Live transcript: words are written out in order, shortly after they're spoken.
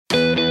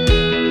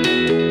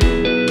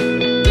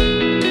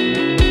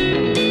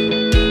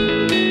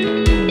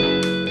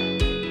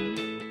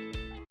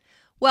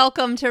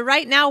welcome to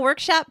Write Now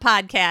Workshop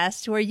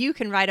Podcast, where you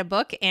can write a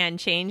book and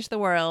change the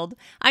world.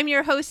 I'm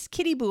your host,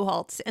 Kitty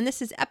Buchholz, and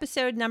this is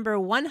episode number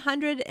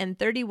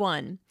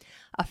 131,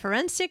 A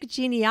Forensic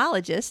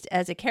Genealogist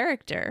as a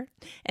Character,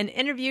 an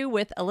interview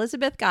with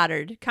Elizabeth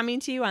Goddard, coming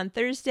to you on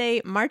Thursday,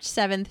 March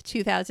 7th,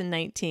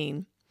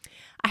 2019.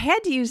 I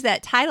had to use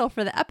that title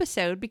for the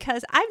episode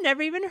because I've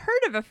never even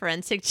heard of a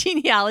forensic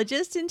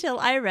genealogist until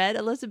I read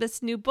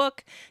Elizabeth's new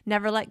book,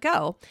 Never Let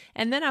Go.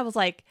 And then I was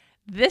like,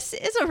 this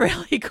is a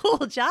really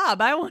cool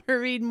job. I want to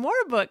read more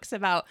books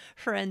about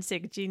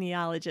forensic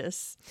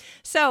genealogists.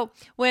 So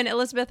when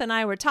Elizabeth and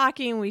I were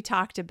talking, we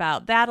talked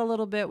about that a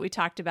little bit. We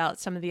talked about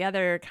some of the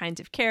other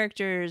kinds of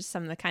characters,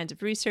 some of the kinds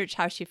of research,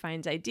 how she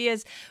finds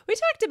ideas. We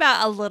talked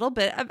about a little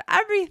bit of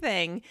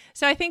everything.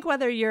 So I think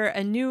whether you're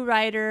a new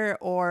writer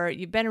or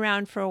you've been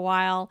around for a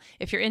while,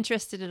 if you're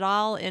interested at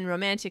all in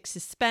romantic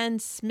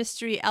suspense,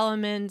 mystery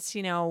elements,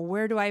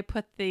 where do I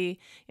put the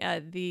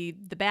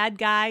bad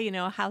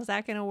guy? How's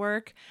that going to work?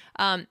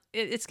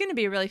 It's going to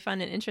be a really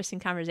fun and interesting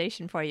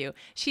conversation for you.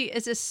 She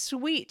is a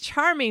sweet,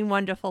 charming,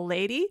 wonderful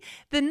lady.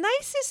 The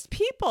nicest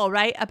people,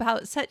 right?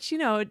 About such,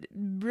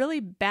 really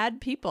bad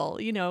people,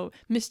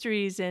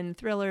 mysteries and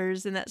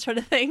thrillers and that sort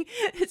of thing.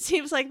 It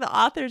seems like the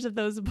authors of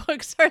those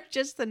books are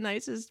just the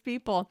nicest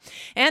people.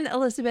 And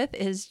Elizabeth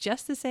is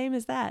just the same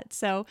as that.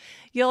 So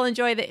you'll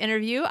enjoy the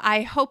interview.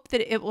 I hope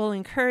that it will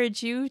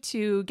encourage you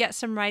to get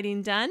some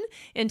writing done.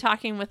 In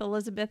talking with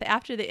Elizabeth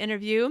after the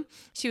interview,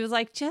 she was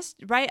like,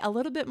 just write a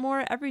little bit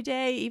more every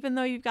day, even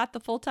though you've got the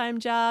full-time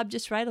job,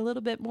 just write a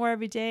little bit more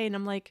every day. And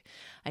I'm like,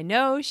 I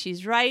know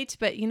she's right,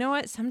 but you know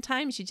what?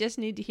 Sometimes you just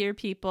need to hear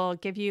people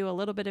give you a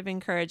little bit of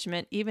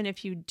encouragement, even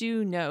if you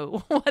do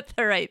know what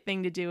the right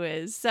thing to do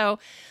is. So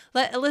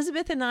let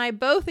Elizabeth and I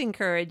both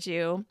encourage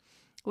you,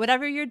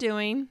 whatever you're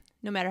doing,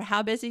 no matter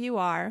how busy you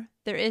are,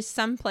 there is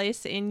some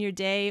place in your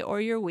day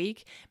or your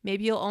week.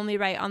 Maybe you'll only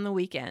write on the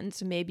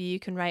weekends. Maybe you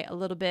can write a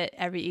little bit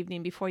every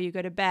evening before you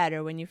go to bed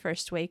or when you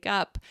first wake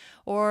up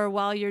or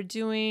while you're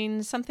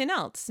doing something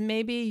else.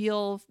 Maybe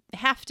you'll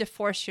have to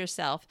force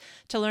yourself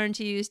to learn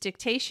to use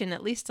dictation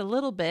at least a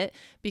little bit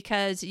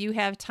because you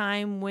have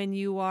time when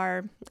you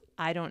are,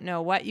 I don't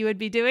know what you would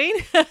be doing,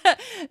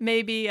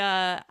 maybe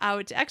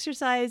out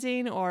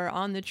exercising or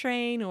on the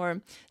train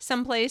or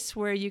someplace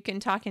where you can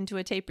talk into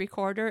a tape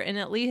recorder and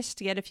at least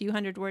get a few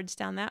hundred words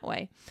down that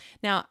way.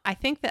 Now, I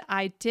think that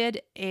I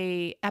did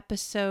a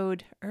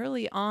episode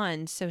early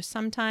on, so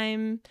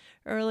sometime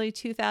early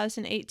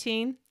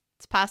 2018.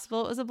 It's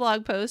possible it was a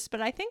blog post, but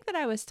I think that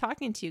I was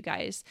talking to you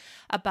guys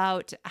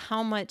about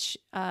how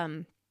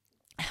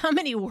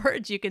many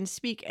words you can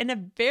speak in a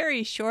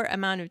very short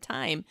amount of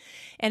time.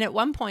 And at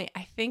one point,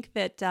 I think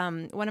that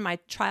one of my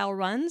trial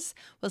runs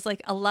was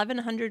like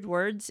 1,100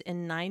 words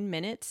in 9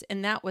 minutes.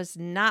 And that was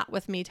not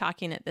with me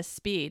talking at this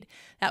speed.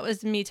 That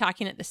was me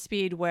talking at the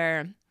speed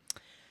where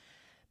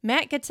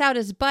Matt gets out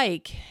his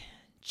bike,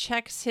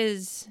 checks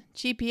his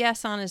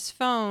GPS on his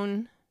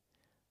phone,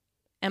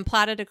 and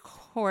plotted a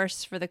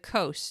course for the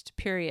coast,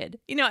 period.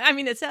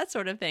 It's that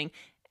sort of thing.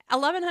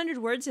 1,100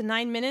 words in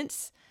 9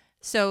 minutes.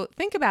 So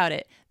think about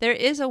it. There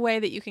is a way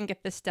that you can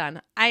get this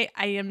done. I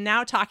am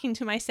now talking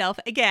to myself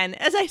again,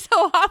 as I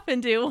so often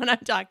do when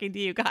I'm talking to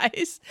you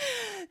guys.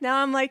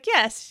 Now I'm like,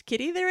 yes,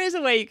 Kitty, there is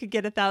a way you could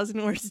get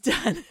 1,000 words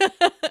done.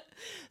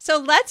 So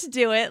let's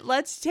do it.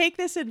 Let's take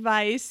this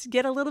advice,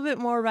 get a little bit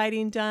more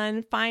writing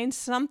done, find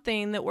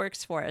something that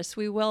works for us.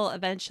 We will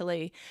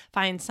eventually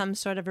find some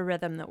sort of a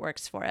rhythm that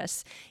works for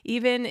us.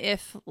 Even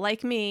if,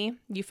 like me,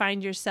 you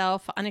find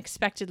yourself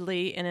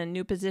unexpectedly in a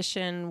new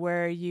position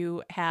where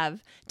you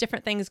have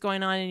different things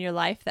going on in your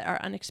life that are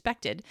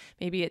unexpected.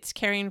 Maybe it's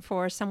caring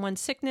for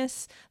someone's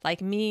sickness,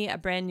 like me, a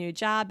brand new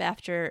job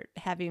after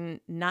having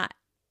not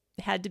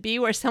had to be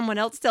where someone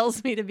else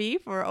tells me to be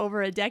for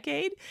over a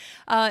decade.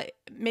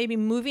 Maybe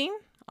moving,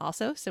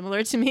 also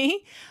similar to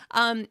me.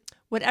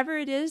 Whatever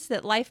it is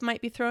that life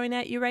might be throwing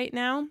at you right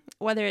now,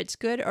 whether it's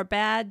good or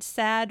bad,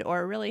 sad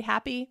or really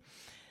happy,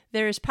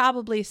 there's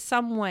probably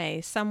some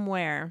way,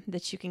 somewhere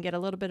that you can get a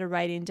little bit of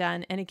writing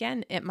done. And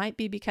again, it might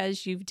be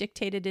because you've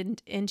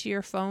dictated into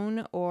your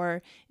phone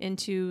or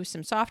into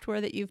some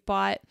software that you've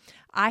bought.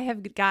 I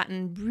have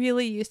gotten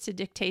really used to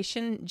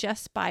dictation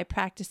just by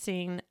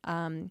practicing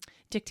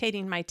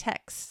dictating my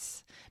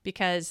texts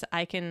because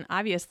I can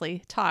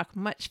obviously talk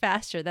much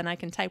faster than I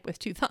can type with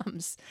two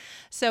thumbs.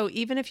 So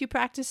even if you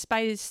practice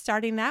by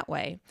starting that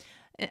way,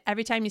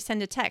 every time you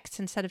send a text,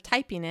 instead of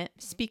typing it,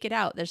 speak it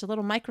out. There's a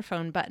little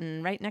microphone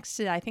button right next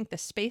to, I think, the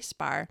space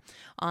bar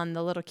on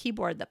the little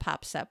keyboard that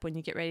pops up when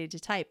you get ready to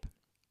type.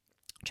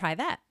 Try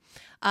that.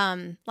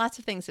 Lots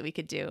of things that we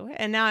could do.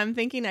 And now I'm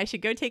thinking I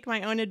should go take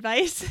my own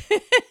advice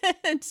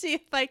and see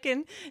if I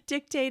can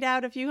dictate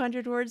out a few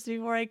hundred words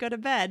before I go to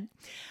bed.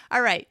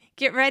 All right,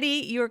 get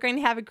ready. You are going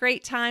to have a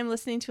great time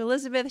listening to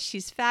Elizabeth.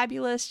 She's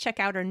fabulous. Check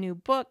out her new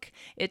book.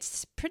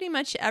 It's pretty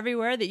much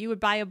everywhere that you would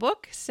buy a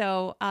book.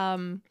 So,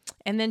 and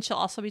then she'll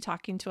also be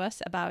talking to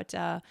us about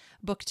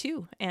book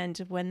 2 and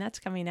when that's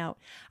coming out.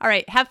 All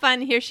right, have fun.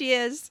 Here she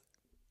is.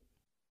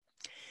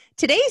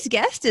 Today's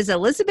guest is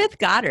Elizabeth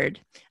Goddard.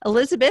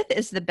 Elizabeth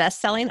is the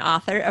best-selling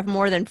author of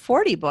more than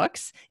 40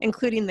 books,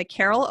 including the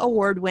Carol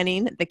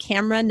Award-winning The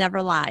Camera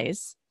Never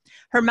Lies.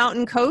 Her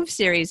Mountain Cove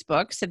series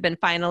books have been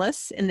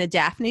finalists in the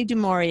Daphne du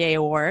Maurier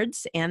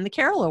Awards and the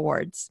Carol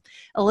Awards.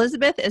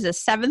 Elizabeth is a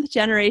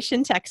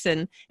seventh-generation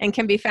Texan and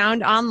can be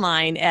found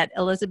online at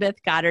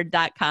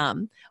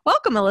elizabethgoddard.com.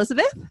 Welcome,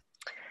 Elizabeth.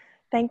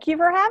 Thank you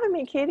for having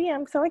me, Katie.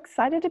 I'm so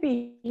excited to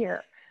be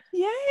here.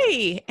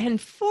 Yay!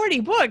 And 40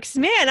 books.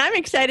 Man, I'm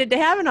excited to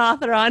have an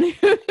author on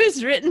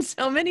who's written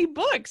so many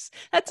books.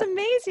 That's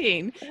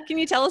amazing. Can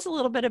you tell us a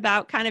little bit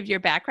about kind of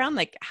your background?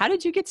 Like, how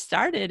did you get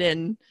started?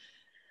 And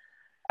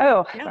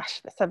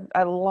Gosh, that's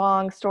a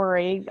long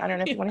story. I don't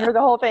know if you want to hear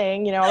the whole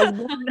thing. I was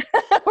born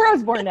where I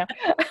was born now.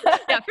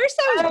 Yeah, first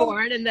I was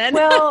born and then.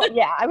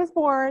 I was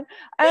born.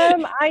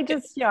 I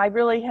just, I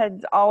really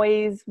had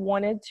always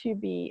wanted to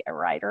be a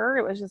writer.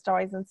 It was just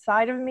always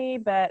inside of me,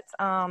 but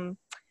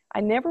I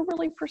never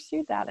really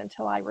pursued that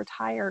until I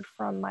retired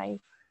from my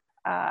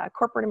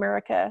corporate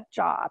America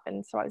job.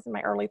 And so I was in my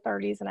early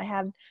 30s and I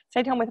had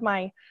stayed home with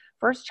my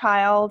first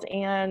child.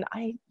 And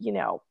I,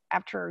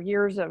 after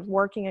years of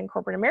working in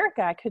corporate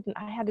America,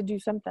 I had to do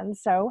something.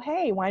 So,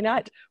 hey, why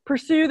not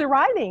pursue the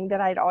writing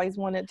that I'd always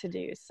wanted to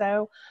do?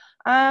 So,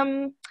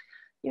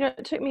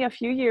 it took me a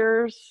few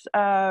years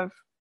of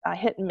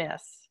hit and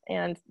miss.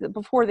 And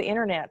before the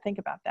internet, think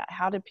about that.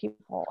 How do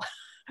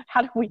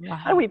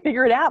we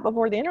figure it out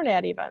before the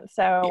internet even?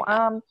 So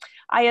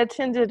I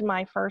attended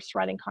my first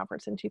writing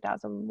conference in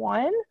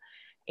 2001,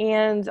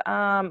 and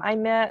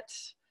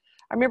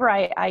I remember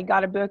I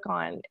got a book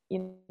on,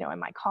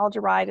 am I called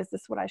to write? Is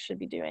this what I should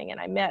be doing? And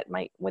I met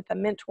with a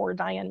mentor,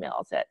 Diane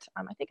Mills, at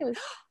I think it was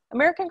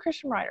American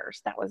Christian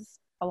Writers. That was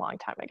a long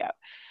time ago.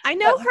 I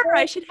know her.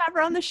 I should have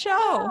her on the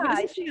show.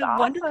 Yeah, she's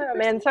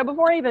awesome. And so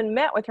before I even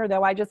met with her,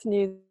 though, I just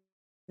knew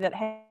that,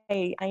 hey,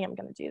 I am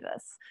going to do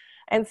this.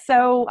 And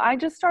so I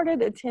just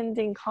started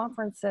attending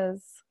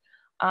conferences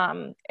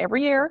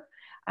every year.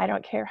 I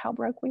don't care how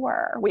broke we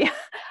were.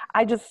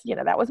 I just,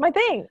 that was my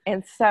thing.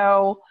 And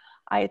so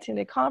I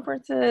attended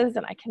conferences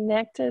and I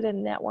connected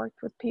and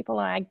networked with people.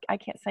 And I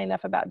can't say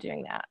enough about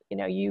doing that.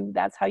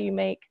 That's how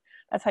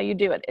you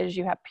do it, is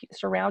you have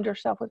surround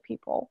yourself with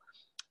people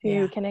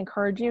who can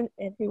encourage you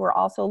and who are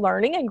also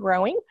learning and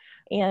growing.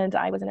 And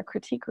I was in a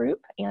critique group,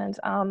 and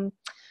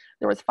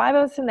there was 5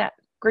 of us in that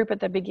group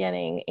at the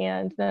beginning,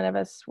 and none of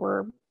us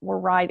were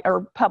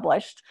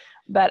published,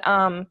 but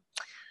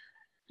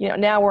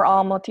now we're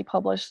all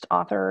multi-published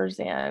authors,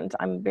 and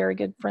I'm very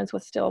good friends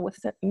with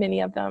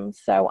many of them.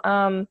 So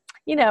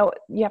you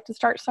have to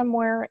start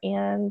somewhere,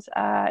 and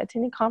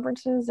attending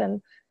conferences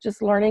and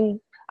just learning.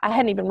 I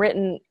hadn't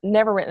even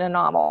never written a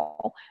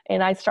novel,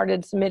 and I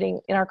started submitting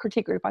in our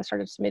critique group. I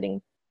started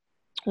submitting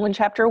 1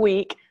 chapter a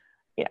week.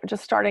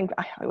 Just starting,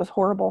 it was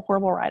horrible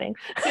writing.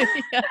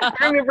 Yeah.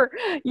 I remember,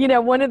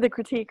 one of the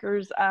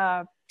critiquers,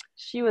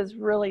 she was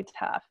really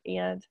tough,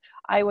 and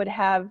I would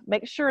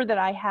make sure that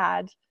I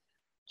had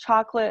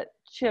chocolate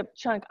chip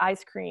chunk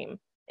ice cream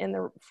in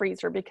the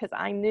freezer because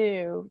I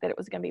knew that it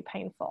was going to be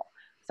painful.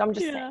 So I'm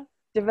just saying,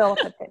 develop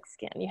a thick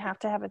skin. You have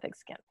to have a thick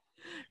skin.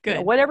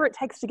 Good. Whatever it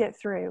takes to get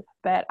through.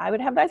 But I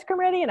would have the ice cream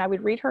ready, and I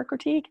would read her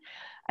critique,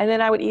 and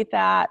then I would eat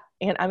that.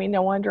 And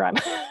no wonder I'm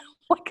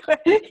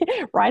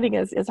writing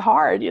is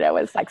hard,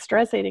 it's like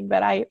stress eating,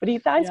 but I would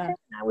eat the ice cream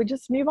and I would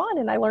just move on,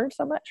 and I learned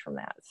so much from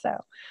that. So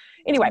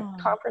anyway,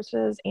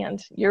 conferences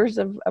and years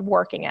of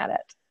working at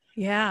it.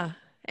 Yeah.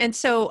 And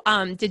so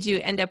did you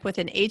end up with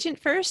an agent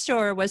first,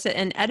 or was it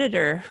an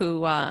editor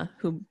who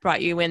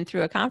brought you in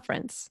through a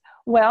conference?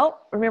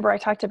 Well, remember I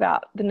talked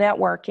about the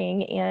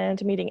networking and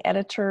meeting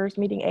editors,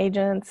 meeting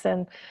agents,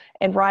 and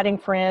writing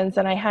friends.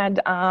 And I had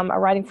a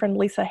writing friend,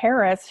 Lisa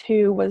Harris,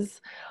 who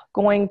was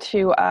going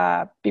to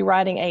be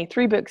writing a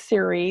 3-book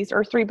series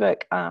or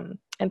 3-book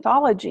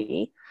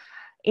anthology.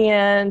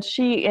 And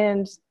she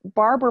and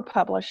Barber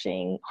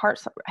Publishing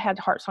had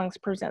Heart Songs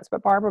Presents,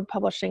 but Barber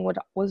Publishing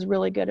was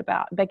really good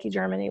about, Becky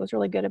Germany was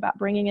really good about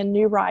bringing in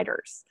new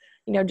writers.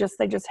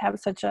 They just have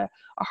such a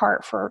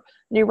heart for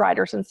new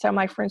writers. And so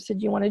my friend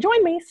said, you want to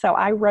join me? So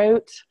I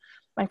wrote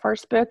my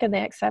first book, and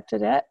they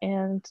accepted it.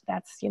 And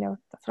that's what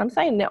I'm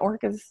saying.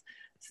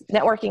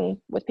 Networking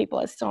with people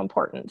is so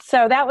important.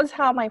 So that was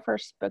how my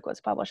first book was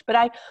published.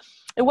 But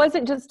it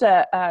wasn't just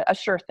a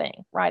sure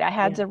thing, right? I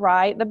had to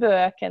write the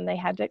book, and they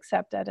had to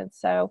accept it. And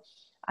so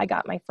I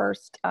got my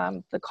first,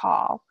 the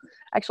call.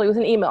 Actually, it was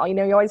an email.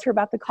 You always hear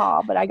about the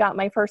call, but I got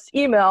my first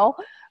email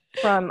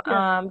from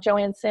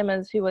Joanne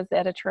Simmons, who was the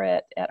editor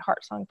at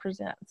Heart Song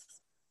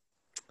Presents.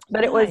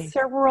 But it was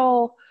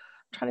several,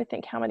 I'm trying to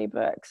think how many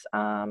books,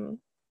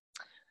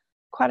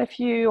 quite a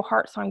few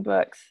Heart Song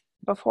books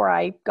before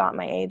I got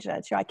my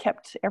agent. I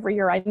kept every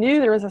year, I knew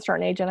there was a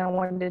certain agent I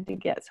wanted to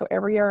get. So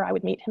every year I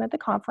would meet him at the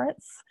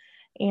conference,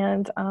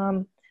 and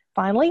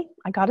finally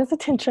I got his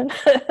attention,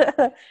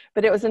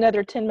 but it was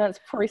another 10 months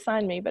before he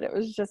signed me. But it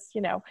was just,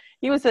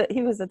 he was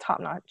a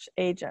top-notch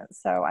agent.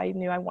 So I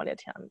knew I wanted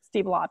him,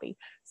 Steve Lobby.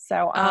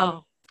 So,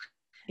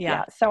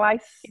 so I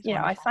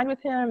signed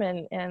with him,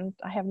 and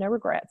I have no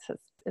regrets.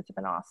 it's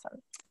been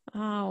awesome.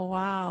 Oh,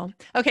 wow.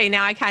 Okay,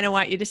 now I kind of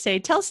want you to say,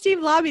 tell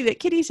Steve Lobby that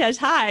Kitty says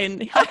hi,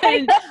 and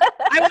Okay.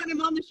 I want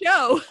him on the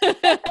show.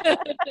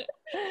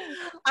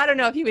 I don't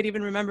know if he would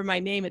even remember my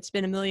name. It's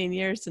been a million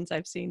years since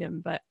I've seen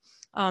him, but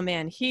oh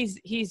man, he's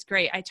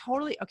great. I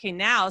totally, okay,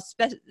 now,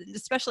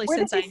 especially Where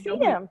did since you I know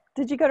see him?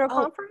 Did you go to a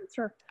conference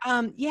or?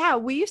 yeah,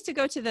 we used to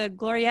go to the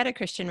Glorietta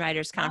Christian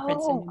Writers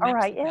Conference in Oh, New all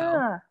right.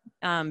 Mexico.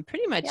 Yeah.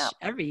 Pretty much Yeah.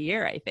 every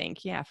year, I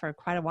think. Yeah, for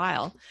quite a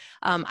while.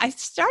 I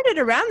started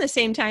around the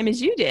same time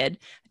as you did.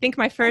 I think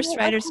my first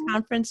writers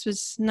conference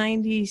was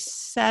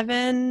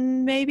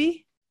 97,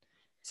 maybe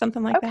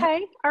something like that.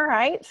 Okay. All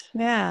right.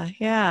 Yeah.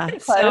 Yeah.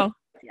 Pretty close. So,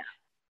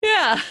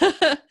 yeah.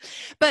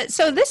 But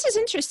so this is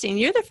interesting.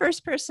 You're the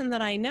first person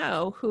that I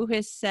know who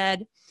has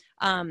said,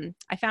 I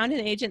found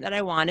an agent that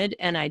I wanted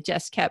and I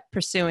just kept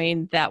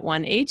pursuing that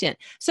one agent.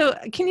 So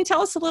can you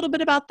tell us a little bit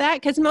about that?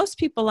 Because most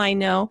people I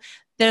know,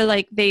 they're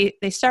like, they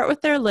start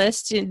with their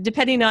list, and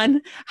depending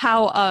on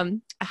how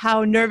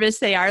nervous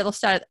they are, they'll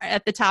start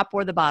at the top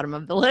or the bottom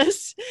of the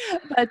list.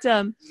 But,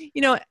 and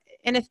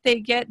if they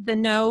get the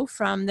no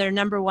from their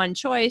number one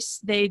choice,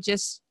 they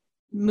just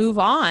move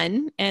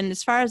on. And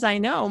as far as I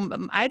know,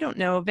 I don't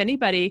know of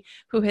anybody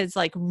who has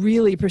like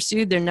really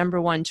pursued their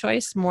number one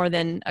choice more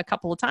than a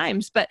couple of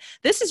times. But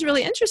this is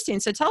really interesting.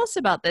 So tell us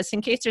about this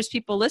in case there's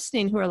people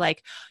listening who are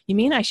like, you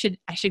mean I should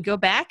go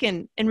back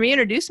and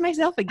reintroduce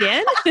myself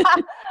again?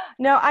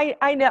 No,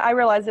 I know. I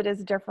realize it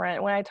is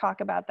different. When I talk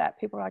about that,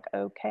 people are like,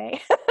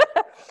 okay.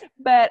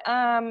 But,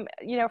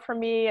 for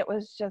me, it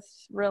was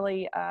just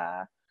really,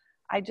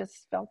 I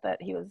just felt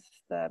that he was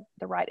the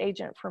right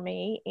agent for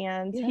me.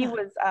 And he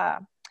was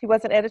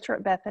an editor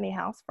at Bethany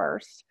House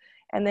first.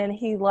 And then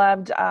he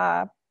was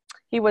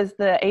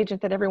the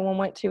agent that everyone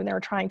went to, and they were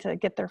trying to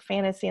get their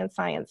fantasy and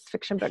science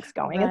fiction books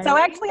going. Right. And so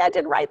actually I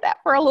did write that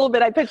for a little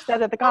bit. I pitched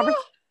that at the conference.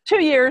 2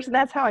 years, and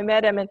that's how I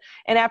met him. And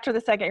after the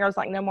second year, I was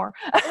like, no more.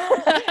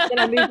 And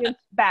I moved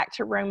back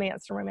to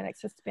romance and romantic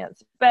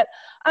suspense. But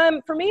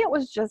for me, it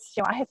was just,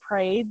 I had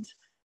prayed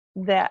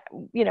that,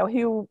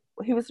 who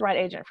was the right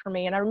agent for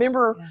me. And I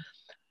remember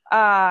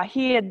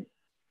he had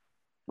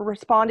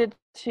responded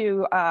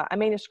to a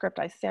manuscript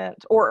I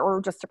sent,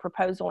 or just a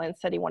proposal, and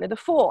said he wanted a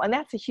full. And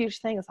that's a huge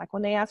thing. It's like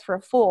when they ask for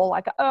a full,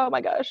 like, oh my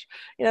gosh,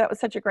 that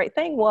was such a great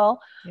thing. Well,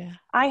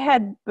 I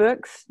had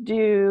books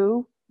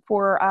due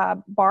for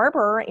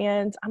Barber,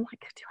 and I'm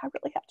like, do I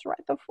really have to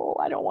write the full?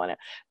 I don't want to.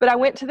 But I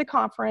went to the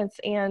conference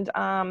and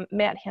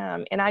met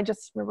him, and I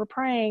just remember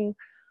praying,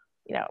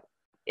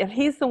 if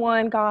he's the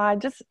one,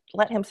 God, just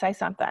let him say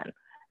something.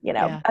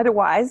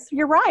 Otherwise,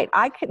 you're right.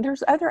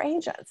 There's other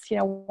agents,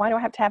 why do I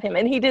have to have him?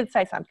 And he did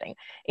say something.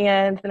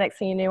 And the next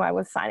thing you knew, I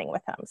was signing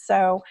with him.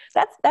 So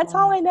that's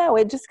all I know.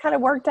 It just kind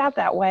of worked out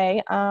that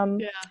way.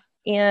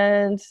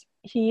 And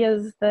he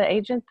is the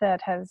agent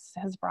that has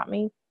brought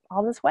me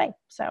all this way.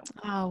 So.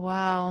 Oh,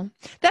 wow.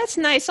 That's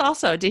nice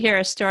also to hear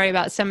a story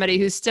about somebody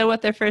who's still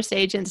with their first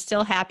agent,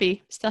 still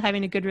happy, still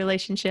having a good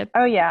relationship.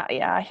 Oh yeah.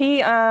 Yeah.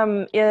 He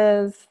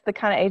is the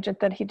kind of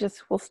agent that he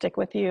just will stick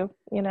with you,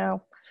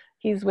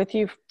 He's with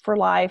you for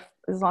life,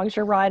 as long as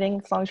you're writing,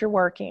 as long as you're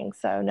working.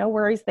 So no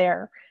worries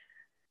there.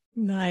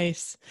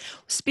 Nice.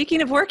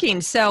 Speaking of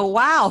working, so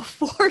wow,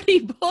 40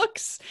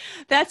 books.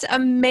 That's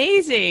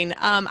amazing.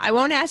 I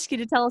won't ask you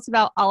to tell us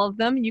about all of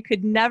them. You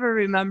could never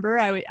remember,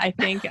 I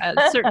think,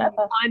 certainly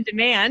on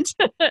demand.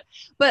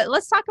 But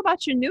let's talk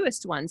about your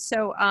newest one.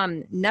 So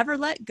Never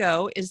Let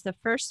Go is the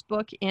first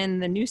book in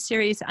the new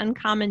series,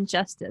 Uncommon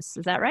Justice.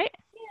 Is that right?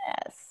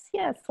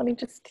 Yes. Let me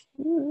just.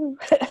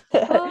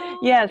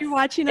 Yes. You're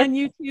watching on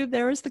YouTube.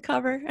 There was the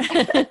cover.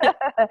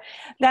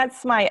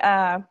 That's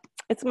my.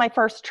 It's my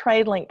first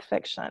trade length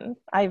fiction.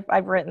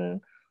 I've written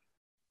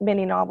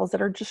many novels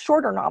that are just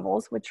shorter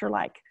novels, which are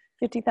like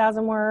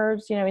 50,000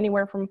 words.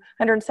 Anywhere from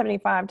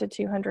 175 to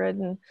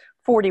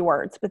 240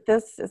 words. But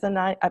this is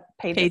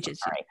pages.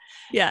 Sorry.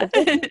 Yeah. But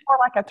this is more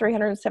like a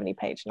 370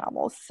 page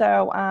novel.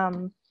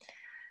 So.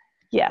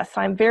 Yes,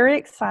 I'm very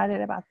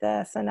excited about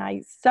this, and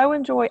I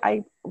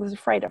was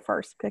afraid at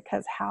first,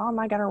 because how am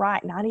I going to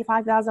write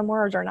 95,000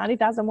 words or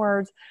 90,000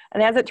 words?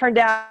 And as it turned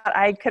out,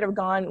 I could have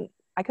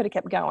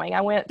kept going.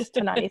 I went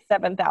to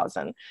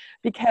 97,000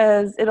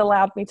 because it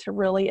allowed me to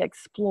really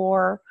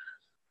explore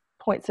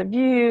points of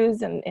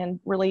views and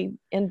really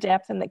in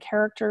depth, and the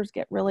characters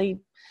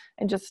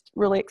and just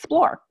really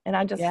explore. And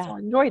I just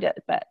enjoyed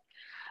it. But,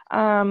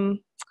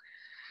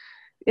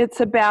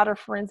 it's about a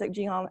forensic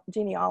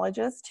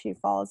genealogist who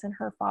follows in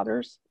her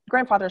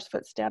grandfather's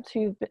footsteps,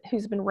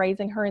 who's been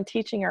raising her and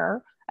teaching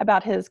her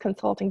about his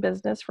consulting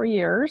business for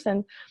years.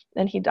 And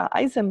then he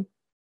dies and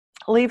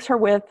leaves her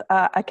with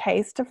a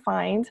case to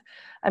find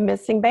a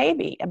missing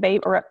baby,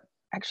 or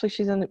actually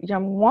she's a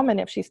young woman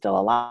if she's still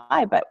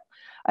alive, but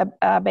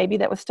a baby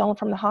that was stolen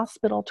from the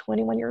hospital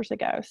 21 years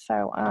ago.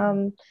 So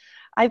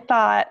I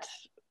thought,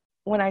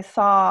 when I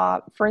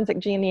saw forensic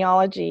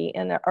genealogy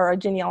or a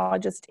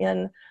genealogist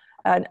in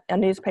a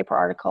newspaper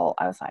article,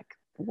 I was like,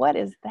 what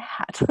is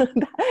that?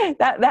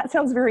 that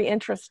sounds very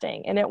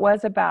interesting. And it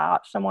was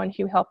about someone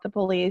who helped the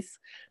police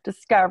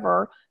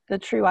discover the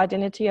true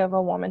identity of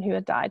a woman who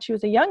had died. She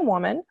was a young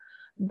woman,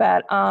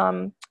 but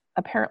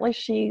apparently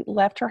she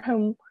left her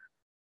home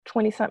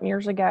 20-something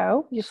years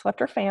ago, just left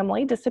her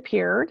family,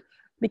 disappeared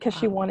because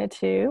she wanted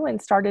to,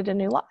 and started a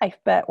new life.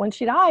 But when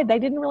she died, they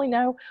didn't really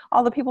know.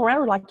 All the people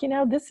around were like,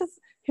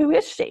 who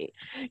is she?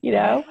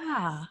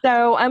 Yeah.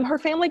 So her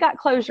family got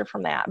closure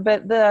from that.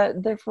 But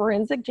the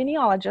forensic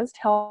genealogist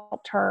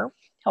helped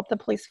the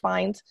police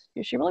find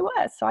who she really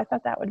was. So I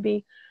thought that would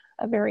be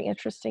a very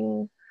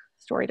interesting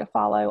story to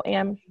follow.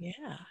 And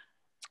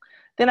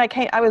then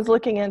I was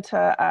looking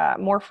into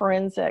more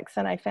forensics,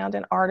 and I found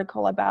an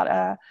article about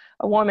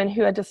a woman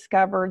who had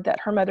discovered that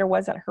her mother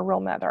wasn't her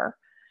real mother.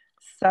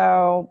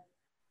 So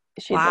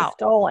she had been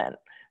stolen.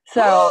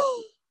 So,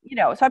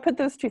 so I put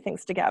those two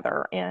things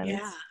together, and,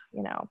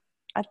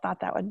 I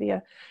thought that would be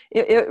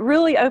it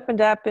really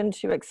opened up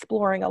into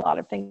exploring a lot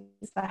of things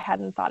I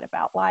hadn't thought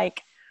about,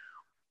 like,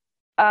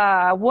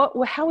 how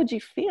would you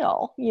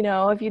feel,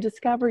 if you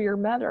discover your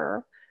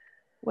mother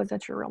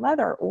wasn't your real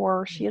mother,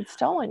 or she had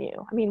stolen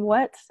you? I mean,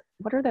 what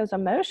are those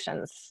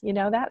emotions?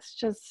 That's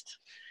just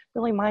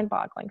really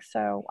mind-boggling.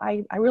 So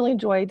I really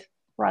enjoyed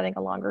writing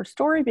a longer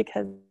story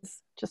because it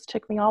just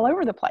took me all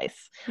over the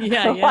place.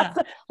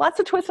 Lots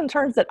of twists and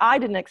turns that I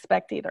didn't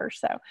expect either.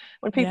 So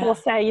when people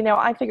say,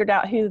 I figured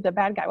out who the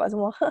bad guy was,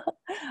 well,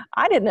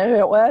 I didn't know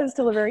who it was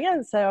till the very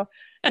end. So,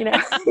 okay.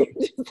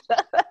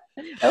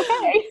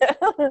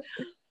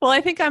 Well, I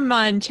think I'm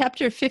on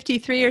chapter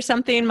 53 or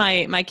something.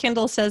 My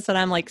Kindle says that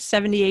I'm like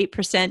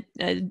 78%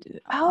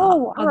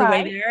 all the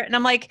way there. And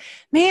I'm like,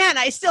 man,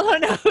 I still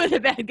don't know who the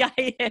bad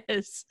guy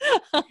is.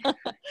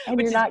 And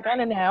you're not going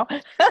to know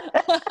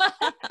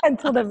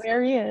until the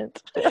very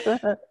end.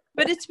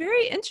 But it's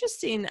very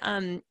interesting,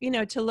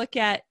 to look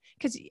at,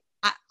 because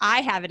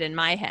I have it in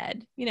my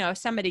head, if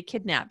somebody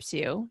kidnaps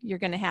you, you're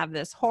going to have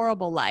this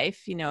horrible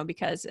life,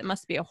 because it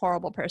must be a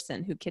horrible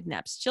person who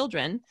kidnaps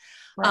children.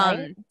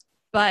 Right.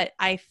 But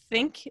I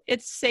think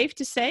it's safe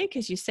to say,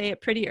 because you say it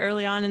pretty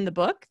early on in the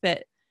book,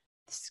 that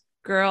this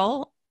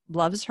girl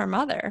loves her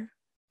mother.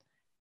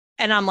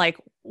 And I'm like,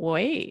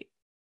 wait,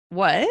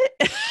 what?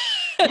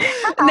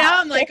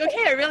 Now I'm like,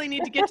 okay, I really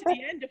need to get to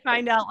the end to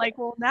find out, like,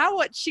 well, now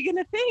what's she going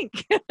to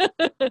think?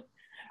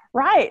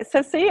 Right.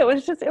 So see, it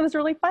was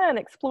really fun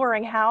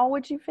exploring how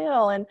would you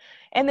feel. And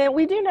then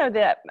we do know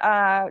that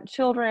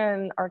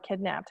children are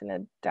kidnapped and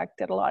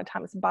abducted a lot of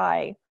times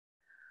by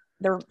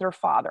their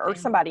father or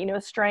somebody,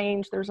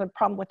 estranged. There's a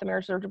problem with the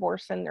marriage, they're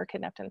divorced, and they're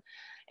kidnapped.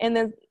 And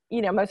then,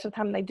 most of the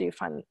time they do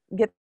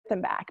get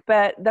them back.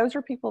 But those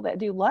are people that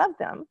do love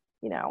them,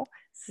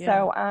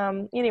 So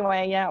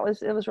anyway,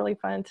 it was really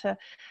fun to,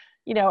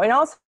 and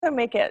also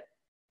make it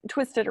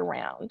twisted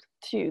around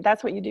too.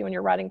 That's what you do when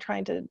you're writing,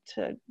 trying to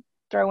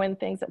throw in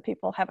things that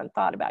people haven't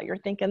thought about. You're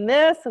thinking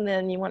this, and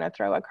then you want to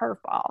throw a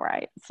curveball,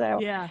 right? So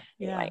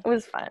anyway, it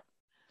was fun.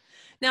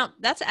 Now,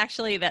 that's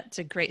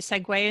a great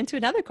segue into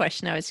another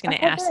question I was going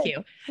to ask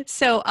you.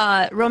 So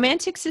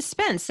romantic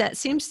suspense, that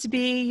seems to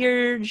be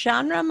your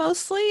genre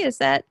mostly. Is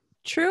that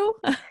true?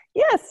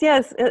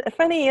 Yes. A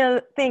funny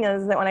thing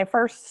is that when I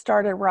first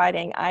started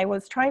writing, I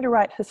was trying to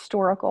write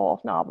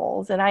historical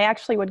novels. And I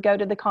actually would go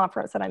to the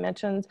conference that I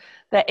mentioned,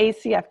 the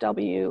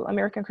ACFW,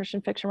 American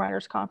Christian Fiction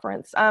Writers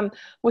Conference,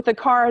 with a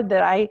card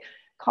that I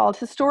called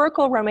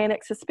historical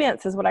romantic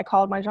suspense is what I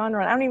called my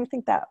genre. And I don't even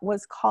think that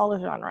was called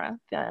a genre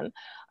then.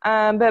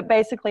 But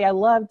basically I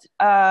loved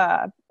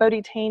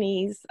Bodie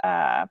Taney's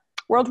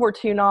World War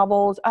II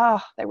novels.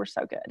 Oh, they were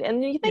so good.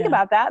 And you think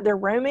about that, they're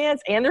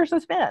romance and they're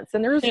suspense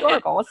and they're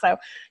historical. So,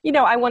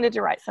 I wanted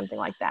to write something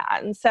like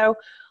that. And so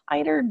I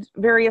entered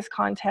various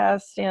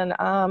contests, and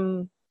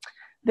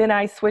then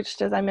I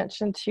switched, as I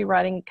mentioned, to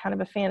writing kind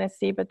of a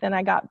fantasy, but then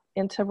I got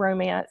into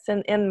romance.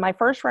 And in my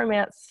first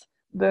romance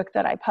book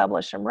that I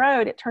published and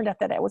wrote, it turned out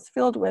that it was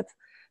filled with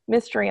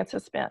mystery and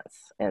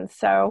suspense. And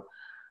so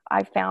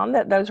I found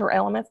that those were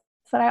elements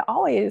that I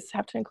always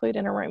have to include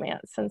in a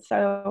romance. And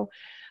so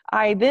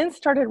I then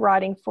started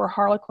writing for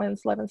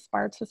Harlequin's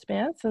Love-Inspired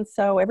Suspense. And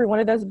so every one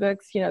of those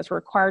books, is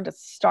required to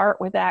start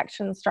with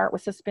action, start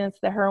with suspense.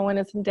 The heroine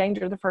is in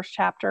danger the first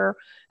chapter,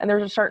 and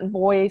there's a certain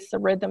voice, a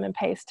rhythm and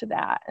pace to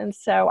that. And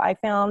so I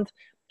found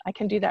I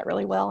can do that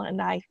really well,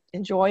 and I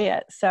enjoy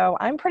it. So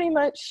I'm pretty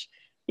much,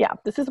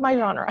 this is my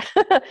genre.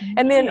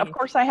 And then, of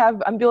course,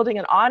 I'm building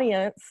an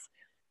audience,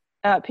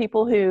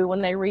 people who,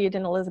 when they read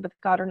an Elizabeth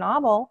Goddard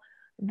novel,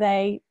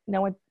 they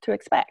know what to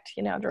expect.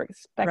 They're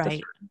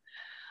expecting.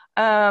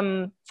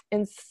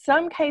 In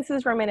some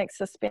cases, romantic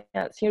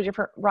suspense,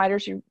 different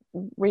writers you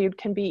read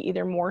can be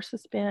either more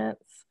suspense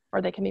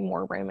or they can be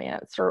more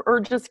romance, or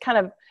just kind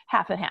of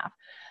half and half.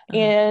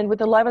 And with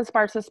the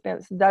Love-Inspired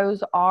Suspense,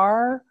 those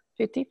are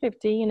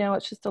 50-50.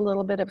 It's just a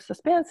little bit of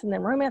suspense and then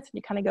romance, and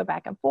you kind of go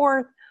back and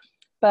forth.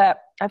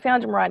 But I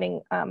found in writing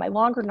my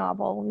longer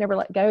novel, Never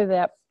Let Go,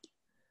 that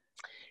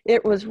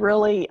it was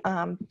really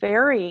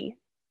very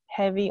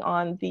heavy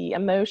on the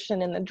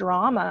emotion and the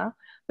drama,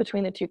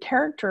 between the two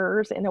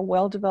characters in a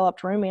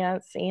well-developed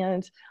romance.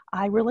 And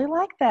I really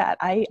like that.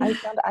 I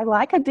found I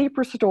like a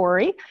deeper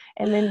story.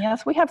 And then,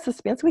 yes, we have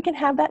suspense. We can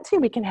have that too.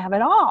 We can have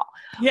it all.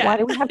 Yeah. Why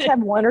do we have to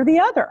have one or the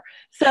other?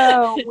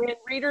 So when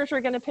readers are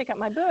going to pick up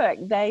my book,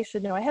 they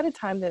should know ahead of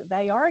time that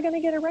they are going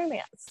to get a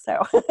romance.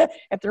 So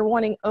if they're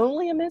wanting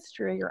only a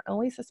mystery or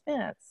only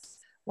suspense,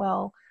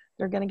 well,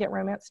 they're going to get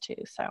romance too.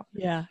 So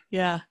yeah.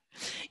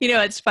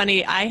 It's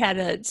funny. I had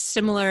a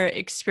similar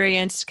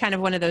experience, kind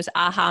of one of those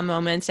aha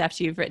moments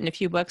after you've written a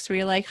few books where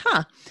you're like,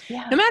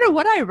 no matter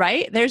what I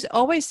write, there's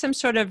always some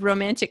sort of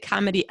romantic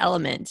comedy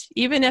element.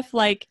 Even if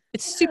like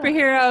it's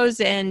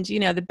superheroes and,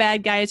 the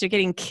bad guys are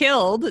getting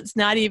killed, it's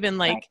not even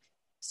like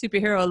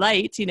superhero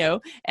light,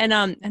 and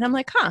I'm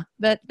like,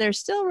 but there's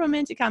still a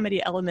romantic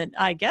comedy element.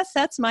 I guess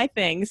that's my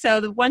thing.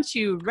 So once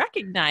you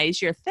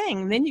recognize your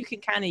thing, then you can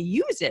kind of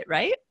use it,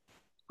 right?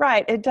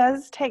 Right. It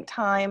does take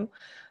time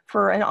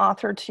for an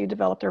author to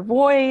develop their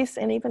voice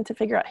and even to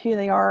figure out who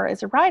they are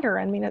as a writer.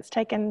 I mean, it's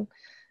taken,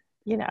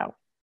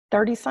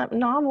 30-something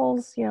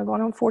novels,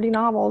 going on 40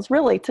 novels,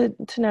 really, to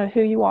know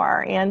who you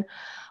are. And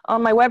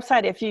on my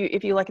website, if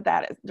you look at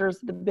that, there's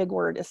the big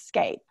word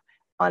escape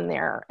on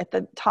there at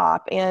the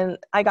top. And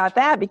I got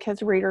that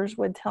because readers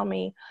would tell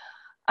me,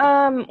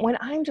 when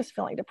I'm just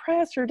feeling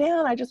depressed or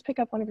down, I just pick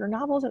up one of your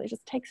novels and it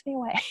just takes me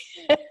away.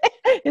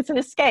 It's an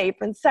escape.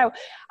 And so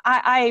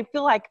I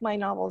feel like my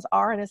novels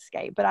are an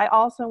escape, but I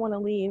also want to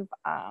leave,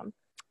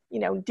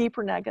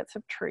 deeper nuggets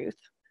of truth,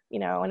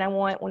 and I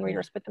want when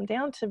readers put them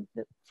down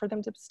for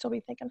them to still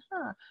be thinking,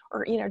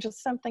 or,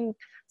 just something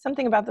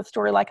about the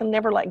story, like I'll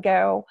never let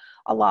go.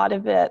 A lot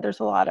of it, there's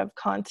a lot of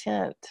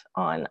content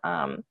on,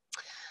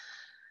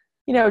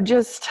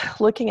 just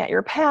looking at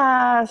your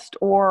past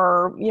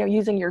or,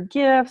 using your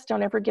gifts.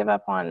 Don't ever give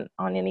up on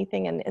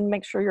anything, and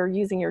make sure you're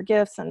using your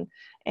gifts and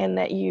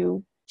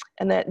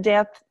that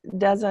death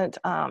doesn't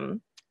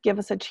give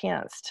us a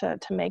chance to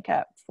make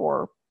up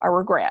for our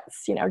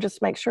regrets.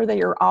 Just make sure that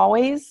you're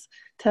always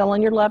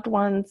telling your loved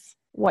ones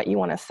what you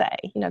want to say,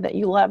 that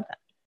you love them.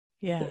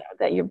 Yeah.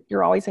 That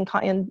you're always and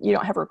you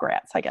don't have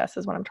regrets, I guess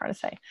is what I'm trying to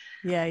say.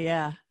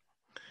 Yeah.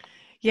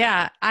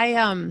 Yeah.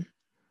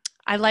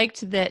 I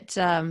liked that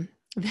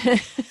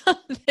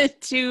the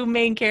two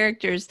main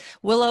characters,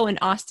 Willow and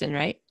Austin,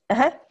 right?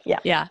 Uh-huh. Yeah.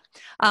 Yeah.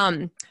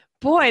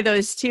 Boy,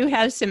 those two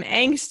have some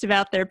angst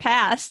about their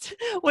past,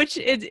 which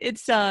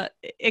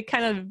it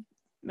kind of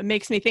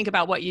makes me think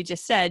about what you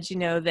just said,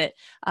 that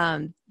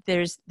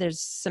there's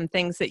some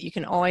things that you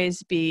can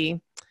always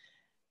be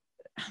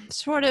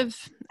sort of,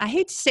 I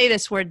hate to say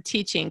this word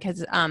teaching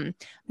because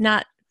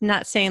not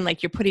saying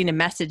like you're putting a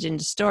message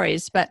into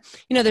stories, but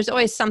there's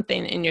always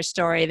something in your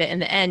story that in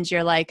the end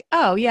you're like,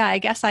 oh yeah, I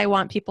guess I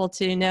want people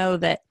to know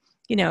that,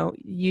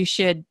 you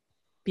should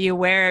be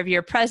aware of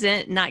your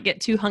present, not get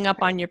too hung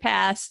up on your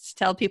past,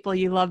 tell people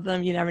you love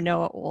them. You never know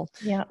what will,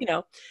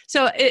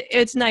 so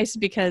it's nice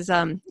because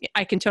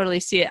I can totally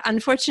see it.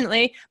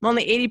 Unfortunately, I'm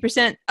only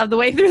 80% of the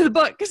way through the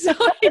book, so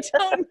I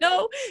don't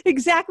know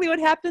exactly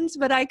what happens,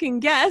 but I can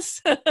guess.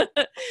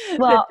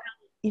 Well,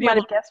 you might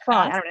have guessed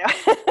wrong. I don't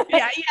know.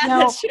 Yeah, no,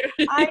 that's true.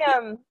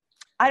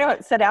 I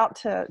don't set out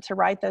to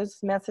write those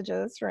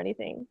messages or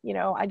anything.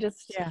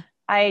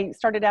 I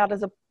started out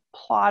as a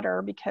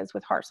plotter because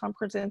with Heart Song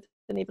Presents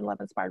and even Love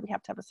Inspired, we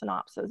have to have a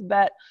synopsis.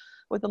 But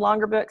with the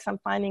longer books, I'm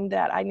finding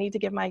that I need to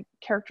give my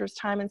characters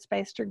time and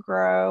space to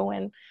grow,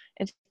 and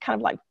it's kind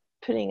of like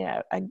putting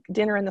a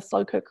dinner in the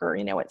slow cooker.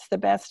 It's the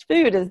best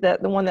food is the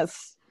one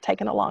that's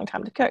taken a long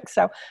time to cook.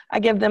 So I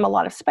give them a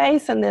lot of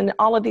space, and then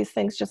all of these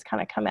things just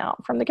kind of come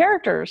out from the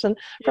characters and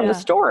from the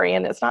story.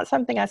 And it's not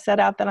something I set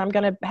out that I'm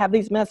going to have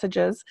these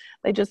messages.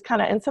 They just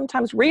kind of, and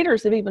sometimes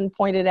readers have even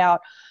pointed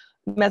out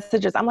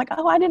messages. I'm like,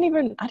 oh, I didn't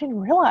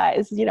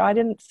realize, I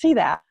didn't see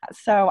that.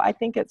 So I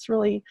think it's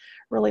really,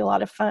 really a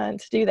lot of fun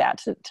to do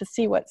that, to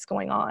see what's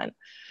going on.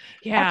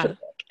 Yeah.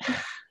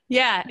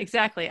 Yeah,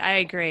 exactly. I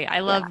agree. I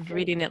love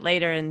reading it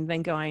later and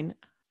then going,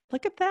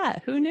 look at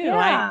that. Who knew?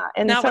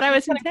 And not so what I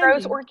was intending. It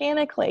grows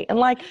organically. And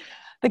like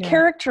the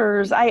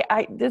characters,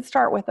 I did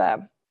start with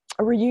a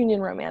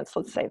reunion romance,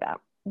 let's say that,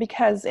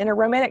 because in a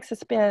romantic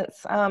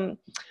suspense,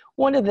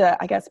 one of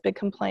the, I guess, big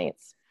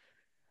complaints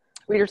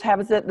readers have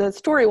is that the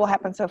story will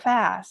happen so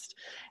fast.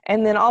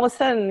 And then all of a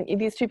sudden,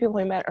 these two people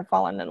who met are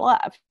falling in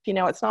love.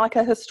 It's not like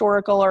a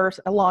historical or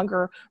a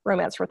longer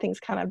romance where things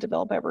kind of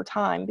develop over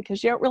time,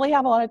 because you don't really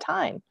have a lot of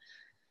time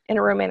in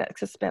a romantic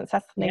suspense.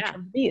 That's the nature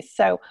of the beast.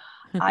 So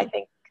I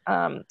think,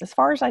 as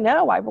far as I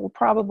know, I will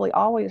probably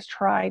always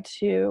try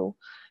to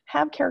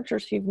have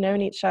characters who've known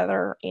each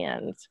other,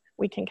 and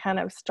we can kind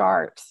of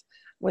start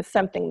with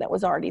something that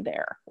was already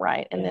there,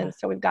 right? And then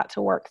so we've got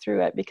to work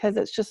through it because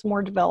it's just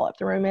more developed.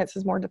 The romance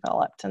is more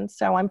developed. And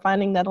so I'm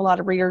finding that a lot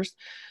of readers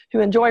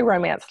who enjoy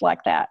romance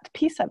like that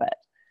piece of it,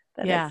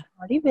 that it's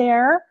already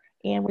there,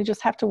 and we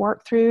just have to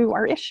work through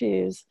our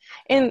issues.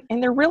 And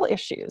they're real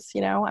issues,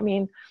 I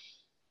mean,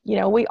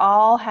 we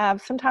all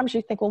have, sometimes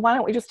you think, well, why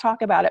don't we just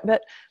talk about it?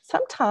 But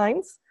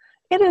sometimes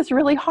it is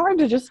really hard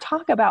to just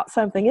talk about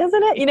something,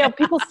 isn't it? You know,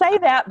 people say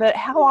that, but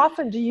how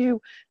often do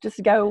you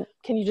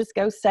can you just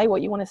go say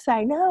what you want to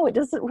say? No, it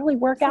doesn't really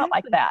work out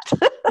like that.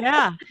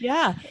 Yeah.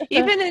 Yeah.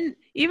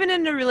 Even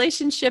in a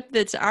relationship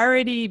that's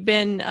already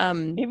been,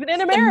 Even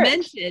in a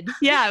marriage. cemented.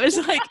 Yeah. It was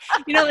like,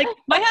 like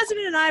my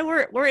husband and I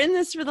we're in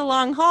this for the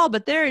long haul,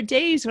 but there are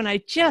days when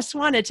I just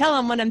want to tell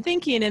him what I'm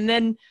thinking. And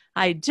then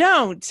I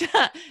don't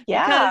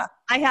because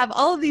I have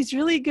all of these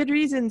really good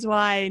reasons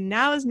why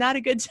now is not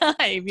a good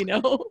time,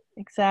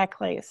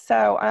 Exactly.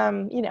 So,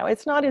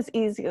 it's not as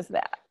easy as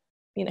that.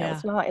 Yeah.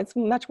 It's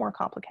much more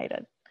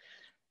complicated.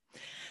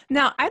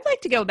 Now, I'd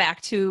like to go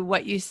back to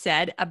what you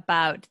said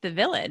about the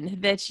villain,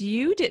 that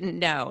you didn't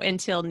know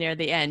until near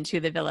the end who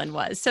the villain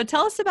was. So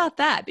tell us about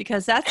that,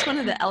 because that's one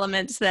of the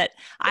elements that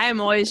I am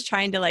always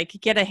trying to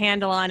get a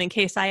handle on in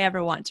case I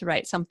ever want to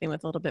write something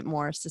with a little bit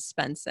more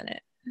suspense in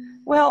it.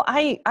 Well,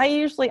 I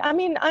usually, I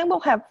will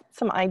have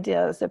some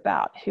ideas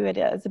about who it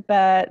is,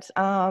 but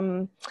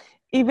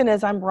even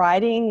as I'm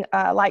writing,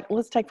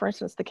 let's take, for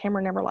instance, The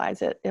Camera Never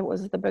Lies. It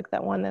was the book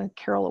that won the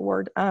Carroll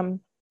Award.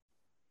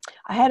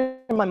 I had it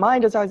in my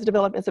mind as I was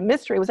developing as a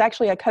mystery. It was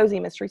actually a cozy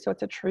mystery, so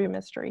it's a true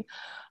mystery.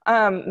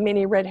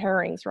 Many red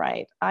herrings,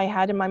 right? I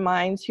had in my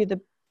mind who the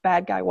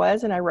bad guy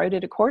was, and I wrote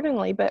it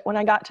accordingly. But when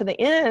I got to the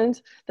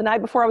end, the night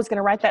before I was going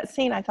to write that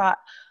scene, I thought,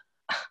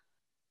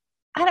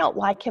 I don't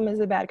like him as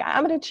a bad guy.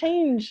 I'm going to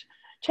change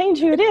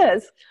who it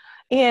is.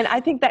 And I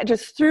think that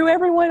just threw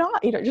everyone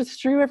off,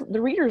 just threw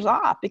the readers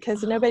off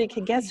because nobody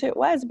could guess who it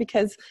was.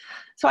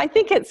 So I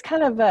think it's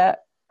kind of a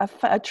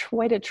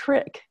way to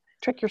trick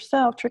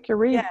yourself, trick your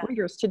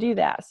readers to do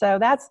that. So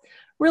that's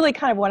really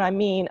kind of what I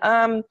mean.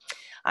 I'm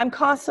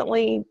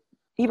constantly,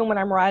 even when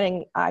I'm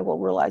writing, I will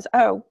realize,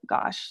 oh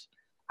gosh,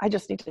 I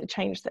just need to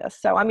change this.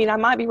 So, I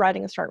might be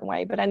writing a certain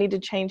way, but I need to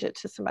change it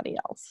to somebody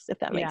else, if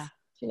that makes sense.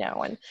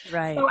 And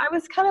right. So I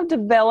was kind of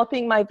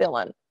developing my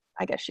villain,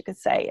 I guess you could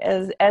say,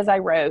 as I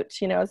wrote,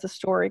 as the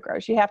story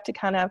grows. You have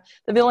to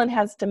the villain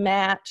has to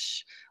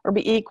match or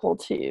be equal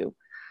to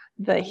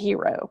the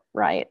hero,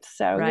 right?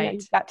 So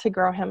you've got to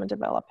grow him and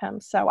develop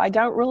him. So I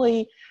don't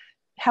really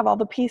have all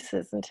the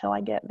pieces until I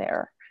get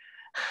there.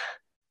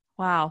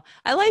 Wow.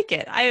 I like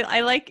it.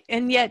 I like,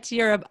 and yet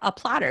you're a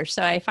plotter.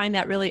 So I find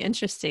that really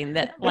interesting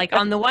that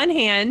on the one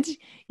hand,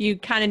 you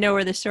kind of know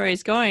where the story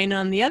is going.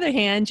 On the other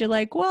hand, you're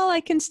like, well,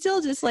 I can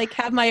still just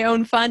have my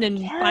own fun and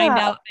find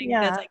out things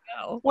as I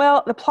go.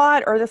 Well, the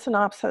plot or the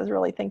synopsis,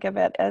 really think of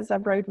it as a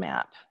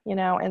roadmap,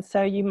 and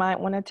so you might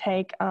want to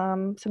take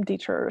some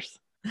detours.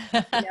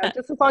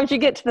 Just as long as you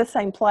get to the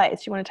same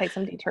place, you want to take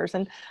some detours.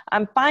 And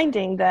I'm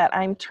finding that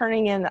I'm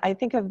turning in, I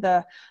think of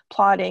the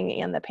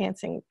plotting and the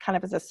pantsing kind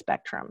of as a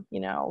spectrum,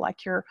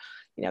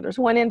 there's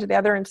one end to the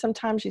other, and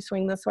sometimes you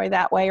swing this way,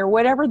 that way, or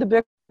whatever the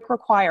book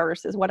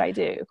requires is what I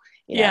do.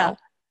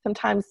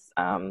 Sometimes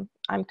I'm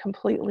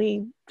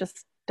completely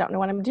just don't know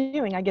what I'm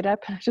doing. I get up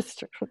and I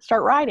just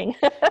start writing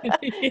and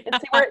see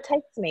where it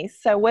takes me.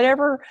 So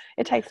whatever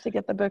it takes to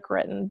get the book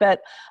written.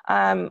 But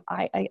I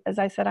as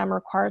I said, I'm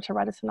required to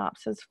write a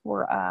synopsis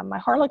for my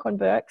Harlequin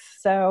books.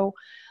 So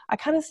I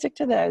kind of stick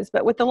to those.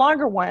 But with the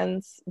longer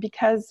ones,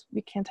 because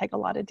we can take a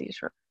lot of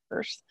detours,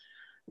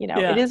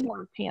 it is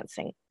more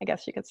pantsing, I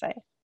guess you could say.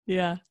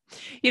 Yeah.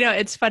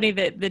 It's funny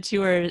that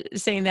you were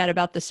saying that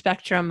about the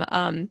spectrum.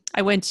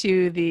 I went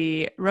to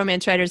the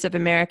Romance Writers of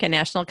America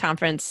National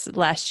Conference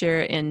last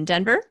year in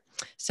Denver.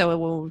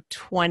 So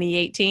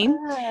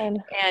 2018.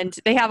 Fun. And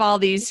they have all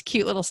these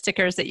cute little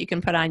stickers that you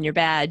can put on your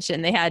badge.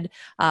 And they had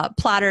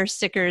plotter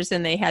stickers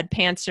and they had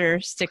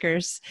pantser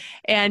stickers.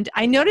 And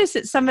I noticed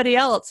that somebody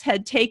else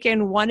had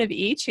taken one of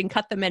each and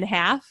cut them in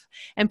half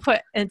and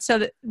so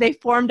that they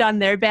formed on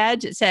their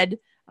badge. It said,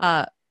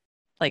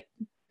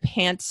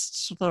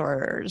 pants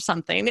or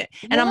something.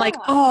 And I'm like,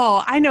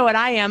 oh, I know what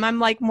I am. I'm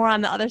more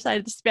on the other side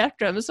of the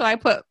spectrum. So I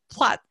put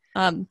plotter,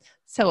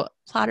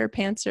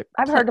 pantser.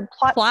 I've heard of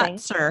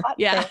plotser.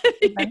 Yeah.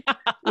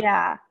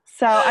 Yeah.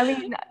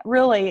 So,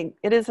 really,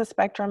 it is a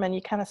spectrum, and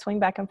you kind of swing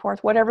back and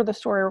forth, whatever the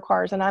story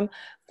requires. And I'm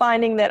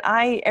finding that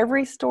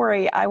every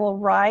story I will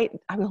write,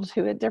 I will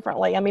do it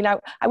differently.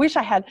 I wish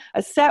I had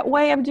a set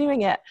way of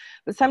doing it,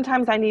 but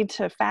sometimes I need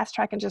to fast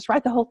track and just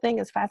write the whole thing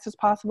as fast as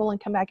possible and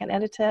come back and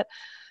edit it.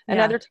 And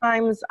other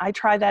times I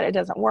try that, it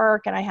doesn't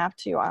work, and I have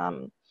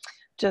to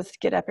just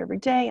get up every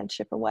day and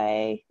chip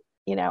away,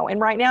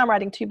 And right now I'm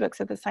writing 2 books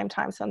at the same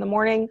time. So in the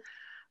morning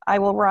I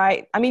will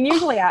write,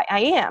 usually I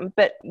am,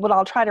 but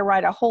I'll try to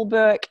write a whole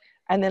book,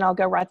 and then I'll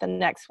go write the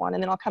next one,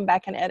 and then I'll come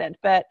back and edit.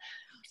 But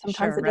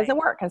sometimes it doesn't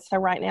work. And so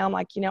right now I'm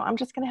like, I'm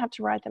just going to have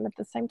to write them at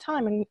the same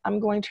time. And I'm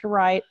going to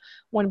write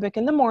one book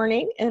in the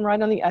morning and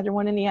write on the other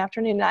one in the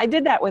afternoon. And I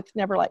did that with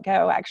Never Let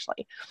Go,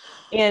 actually.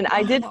 And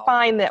I did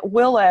find that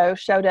Willow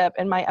showed up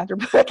in my other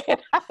book.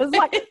 And I was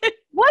like,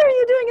 what are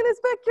you doing in this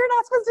book? You're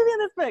not supposed to be in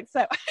this book.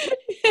 So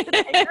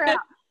to take her out,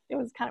 it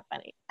was kind of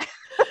funny.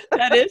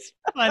 That is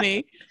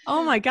funny.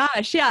 Oh my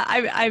gosh. Yeah.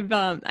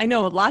 I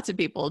know lots of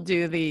people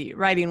do the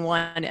writing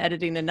one,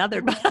 editing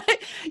another,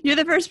 but you're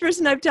the first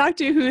person I've talked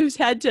to who's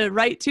had to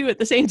write 2 at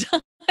the same time.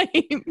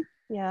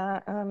 Yeah.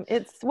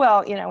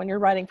 Well, when you're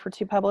writing for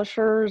two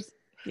publishers,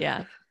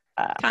 Yeah.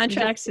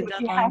 Contracts and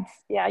deadlines.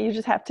 You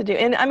just have to do.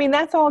 And I mean,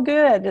 that's all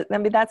good. I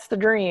mean, that's the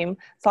dream.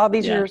 It's all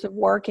these years of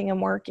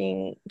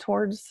working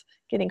towards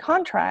getting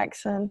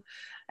contracts. And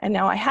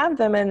now I have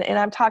them. And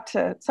I've talked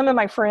to some of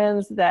my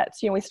friends that,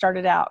 we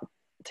started out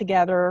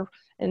together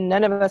and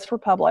none of us were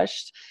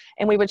published.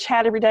 And we would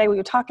chat every day. We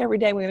would talk every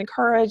day. We would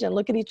encourage and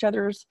look at each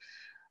other's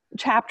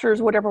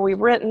chapters, whatever we've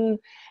written.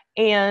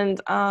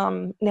 And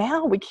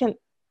now we can't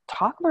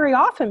talk very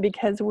often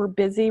because we're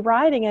busy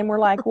writing and we're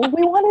like, well,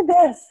 we wanted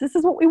this. This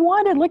is what we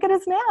wanted. Look at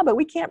us now. But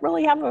we can't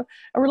really have a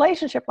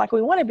relationship like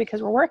we wanted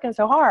because we're working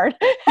so hard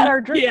at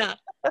our dream. Yeah,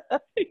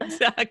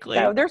 exactly.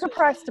 So there's a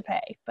price to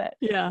pay, but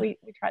we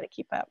try to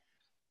keep up.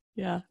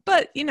 Yeah.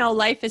 But,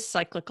 life is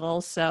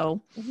cyclical.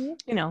 So,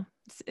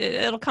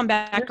 it'll come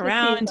back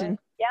around. And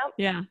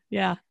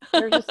yeah.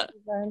 There's a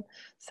season.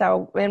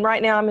 So, and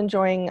right now I'm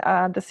enjoying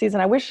the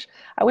season. I wish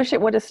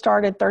it would have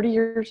started 30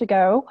 years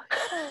ago.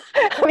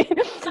 I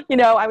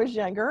mean, I was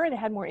younger and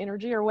had more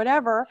energy or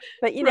whatever.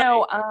 But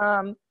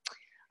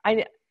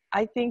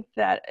I think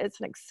that it's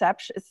an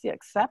exception. It's the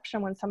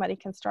exception when somebody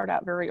can start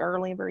out very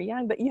early and very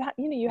young. But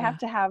you have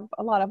to have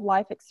a lot of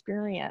life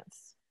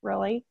experience,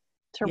 really,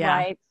 to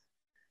write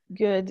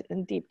good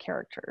and deep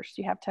characters.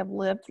 You have to have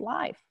lived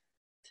life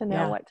to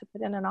know what to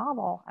put in a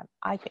novel,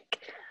 I think.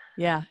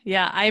 Yeah.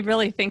 I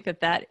really think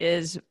that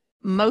is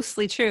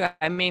mostly true.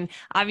 I mean,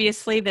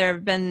 obviously there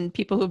have been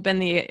people who've been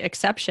the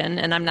exception,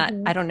 and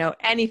I don't know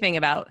anything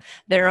about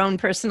their own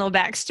personal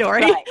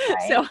backstory. Right.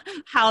 So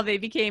how they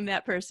became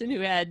that person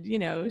who had,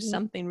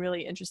 something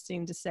really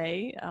interesting to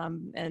say,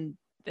 and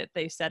that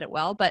they said it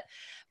well. But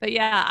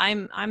yeah,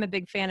 I'm a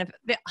big fan of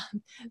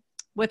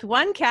with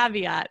one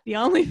caveat. The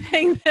only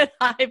thing that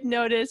I've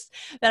noticed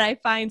that I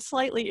find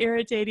slightly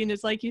irritating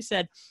is, like you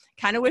said,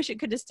 kind of wish it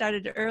could have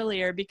started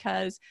earlier,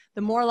 because the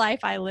more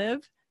life I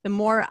live, the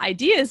more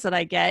ideas that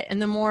I get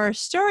and the more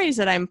stories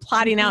that I'm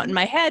plotting out in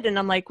my head. And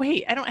I'm like,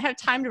 wait, I don't have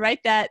time to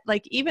write that.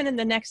 Like even in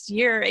the next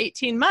year,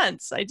 18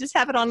 months, I just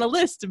have it on the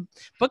list of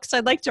books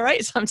I'd like to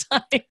write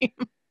sometime.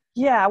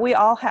 Yeah, we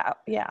all have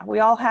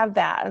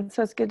that. And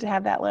so it's good to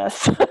have that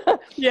list.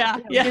 Yeah.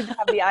 Good to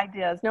have the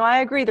ideas. No, I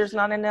agree. There's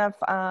not enough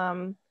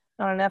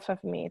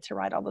of me to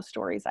write all the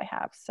stories I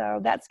have.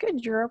 So that's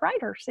good. You're a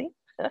writer. See,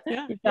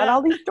 you've got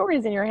all these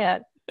stories in your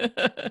head.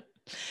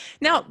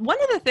 Now, one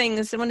of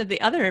the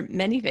other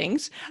many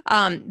things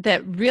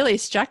that really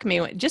struck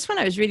me just when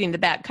I was reading the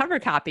back cover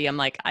copy, I'm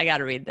like, I got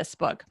to read this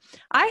book.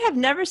 I have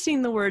never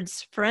seen the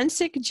words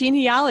forensic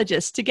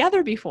genealogist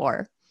together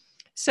before.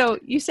 So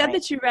you said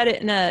that you read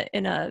it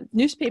in a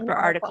newspaper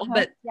article,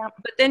 but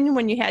then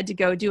when you had to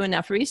go do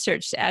enough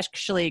research to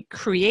actually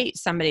create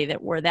somebody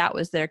that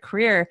was their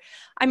career,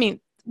 I mean,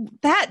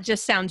 that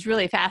just sounds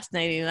really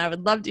fascinating, and I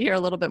would love to hear a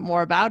little bit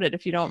more about it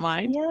if you don't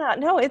mind. Yeah,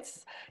 no,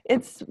 it's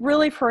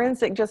really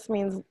forensic. Just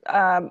means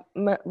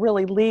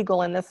really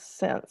legal in this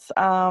sense.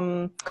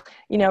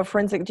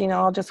 Forensic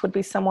genealogist would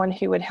be someone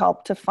who would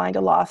help to find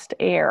a lost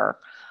heir,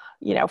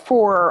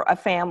 for a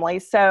family.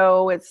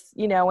 So it's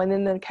and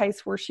then the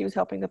case where she was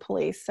helping the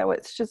police. So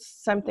it's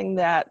just something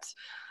that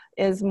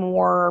is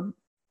more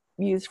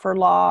used for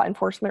law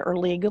enforcement or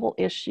legal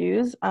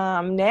issues.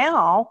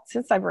 Now,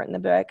 since I've written the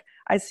book,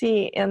 I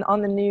see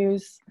on the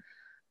news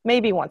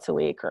maybe once a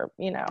week or,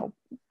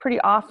 pretty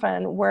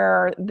often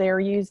where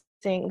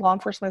law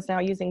enforcement is now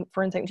using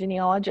forensic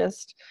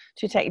genealogists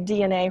to take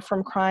DNA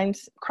from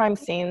crime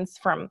scenes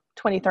from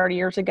 20, 30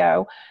 years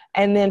ago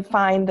and then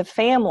find the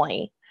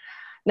family.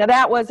 Now,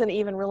 that wasn't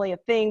even really a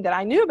thing that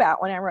I knew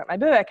about when I wrote my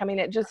book. I mean,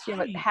 it just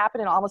it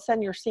happened, and all of a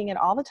sudden you're seeing it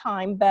all the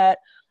time, but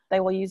they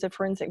will use a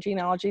forensic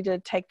genealogy to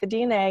take the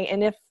DNA.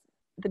 And if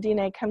the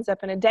DNA comes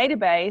up in a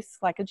database,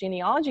 like a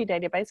genealogy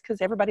database, because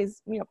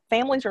everybody's,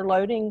 families are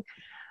loading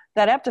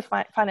that up to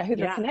find out who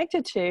they're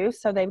connected to.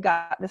 So they've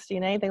got this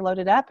DNA, they load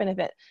it up. And if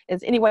it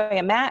is any way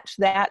a match,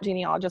 that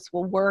genealogist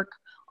will work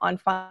on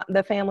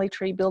the family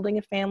tree, building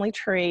a family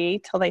tree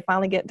till they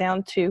finally get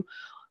down to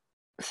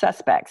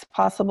suspects,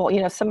 possible,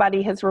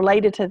 somebody has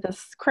related to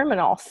this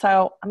criminal.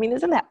 So, I mean,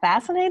 isn't that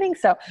fascinating?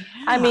 So,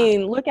 I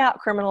mean, look out,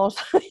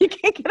 criminals. You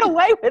can't get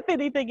away with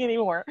anything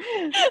anymore.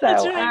 So,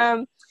 That's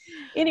right.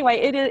 Anyway,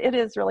 it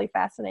is really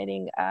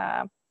fascinating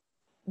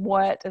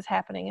what is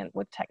happening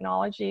with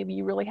technology.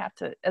 You really have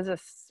to, as a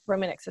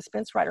romantic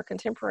suspense writer,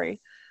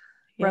 contemporary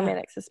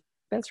romantic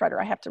suspense writer,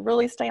 I have to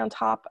really stay on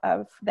top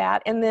of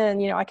that. And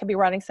then, I could be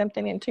writing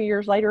something and 2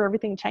 years later,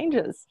 everything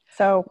changes.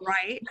 So,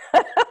 right.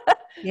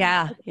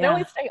 Yeah. You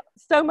always stay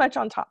so much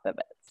on top of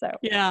it. So,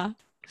 yeah.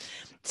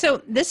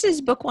 So this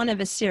is book one of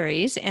a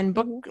series, and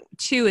book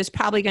two is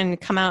probably going to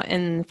come out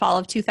in fall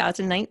of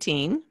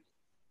 2019.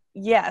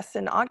 Yes,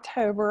 in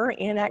October,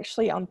 and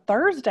actually on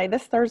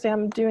this Thursday,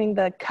 I'm doing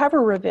the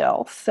cover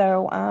reveal.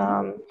 So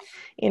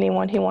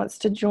anyone who wants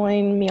to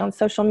join me on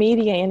social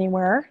media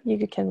anywhere,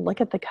 you can look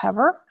at the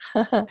cover.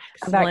 I've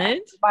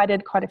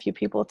invited quite a few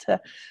people to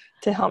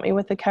help me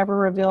with the cover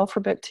reveal for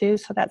book two,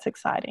 so that's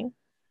exciting.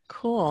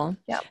 Cool.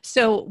 Yeah.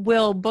 So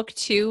will book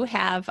 2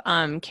 have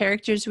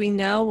characters we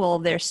know? Will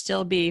there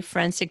still be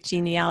forensic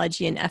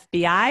genealogy and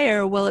FBI,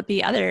 or will it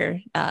be other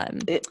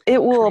It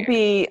will careers?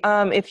 be,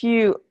 if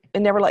you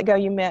in Never Let Go,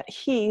 you met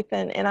Heath,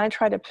 and I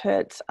try to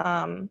put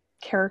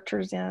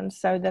characters in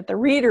so that the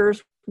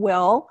readers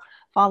will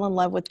fall in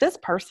love with this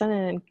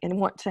person and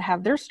want to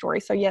have their story.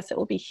 So yes, it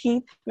will be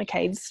Heath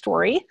McCade's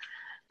story,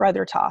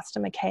 brother to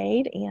Austin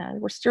McCade,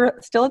 and we're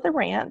still at the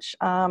ranch.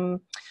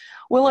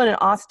 Willow and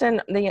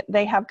Austin,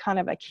 they have kind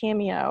of a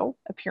cameo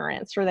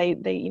appearance, or they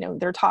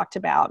they're talked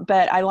about.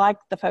 But I like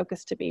the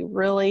focus to be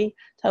really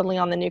totally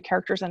on the new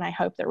characters, and I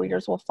hope that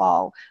readers will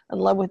fall in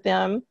love with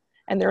them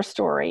and their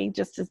story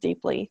just as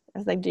deeply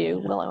as they do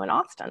Willow and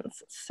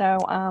Austin's. So,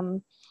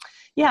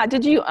 yeah.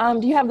 Do you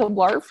have the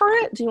blurb for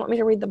it? Do you want me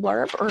to read the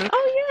blurb? Or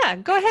Oh yeah,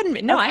 go ahead.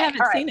 No, okay, I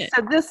haven't seen it.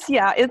 So this,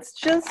 it's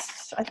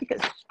just, I think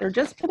they're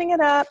just putting it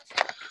up,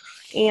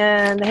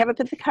 and they haven't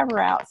put the cover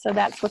out, so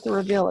that's what the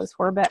reveal is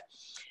for. But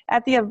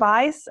at the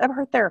advice of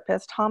her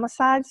therapist,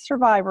 homicide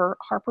survivor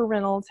Harper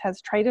Reynolds has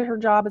traded her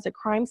job as a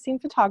crime scene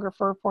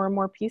photographer for a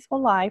more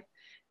peaceful life,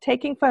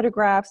 taking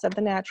photographs of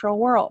the natural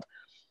world.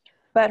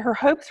 But her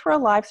hopes for a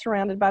life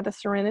surrounded by the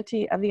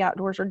serenity of the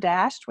outdoors are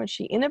dashed when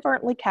she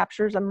inadvertently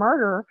captures a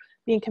murder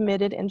being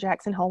committed in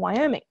Jackson Hole,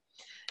 Wyoming.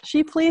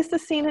 She flees the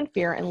scene in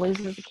fear and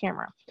loses the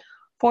camera.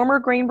 Former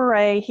Green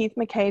Beret Heath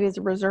McCade is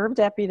a reserve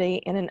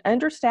deputy in an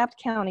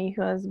understaffed county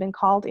who has been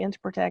called in to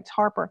protect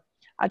Harper,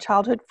 a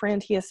childhood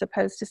friend he is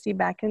supposed to see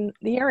back in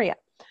the area,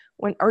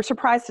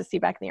 surprised to see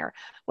back in the area.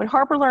 When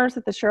Harper learns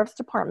that the sheriff's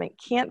department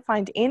can't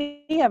find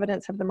any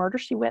evidence of the murder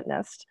she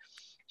witnessed,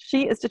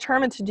 she is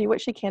determined to do what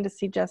she can to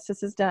see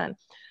justice is done.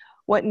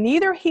 What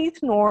neither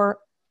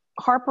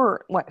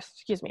Harper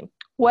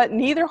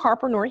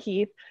nor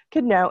Heath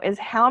could know is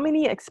how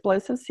many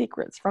explosive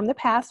secrets from the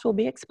past will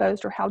be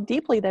exposed, or how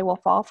deeply they will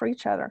fall for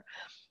each other.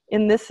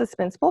 In this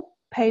suspenseful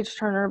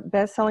page-turner,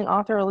 best-selling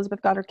author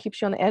Elizabeth Goddard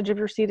keeps you on the edge of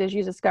your seat as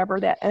you discover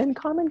that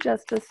uncommon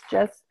justice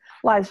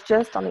lies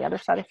just on the other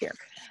side of fear.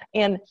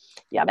 And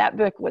yeah, that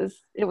book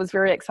was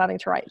very exciting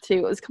to write too.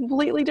 It was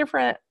completely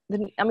different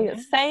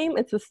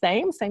it's the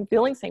same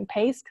feeling, same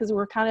pace, because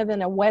we're kind of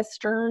in a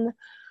Western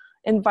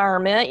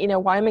environment.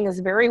 Wyoming is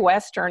very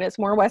Western. It's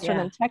more Western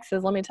than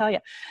Texas, let me tell you.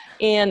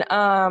 And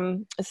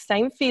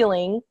same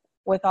feeling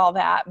with all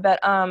that,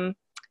 but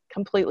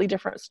completely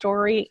different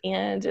story,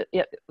 and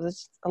it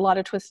was a lot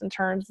of twists and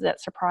turns that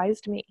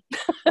surprised me.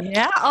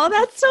 Yeah. Oh,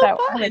 that's so fun.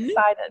 I'm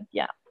excited.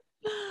 Yeah.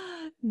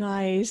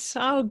 Nice.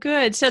 Oh,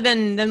 good. So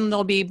then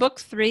there'll be book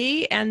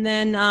 3, and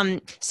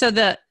then so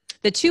the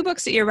 2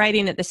 books that you're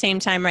writing at the same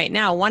time right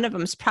now, one of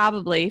them's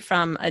probably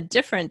from a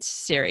different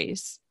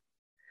series.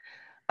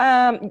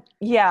 I'm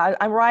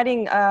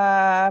writing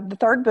the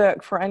 3rd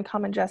book for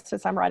Uncommon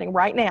Justice. I'm writing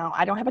right now.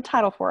 I don't have a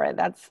title for it.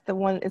 That's the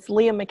one. It's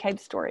Liam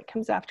McCabe's story. It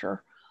comes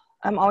after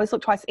Always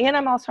Look Twice. And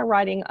I'm also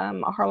writing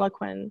a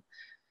Harlequin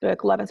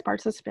book, Love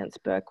Inspired Suspense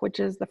book, which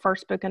is the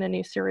first book in a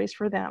new series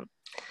for them.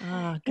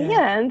 Oh,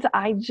 and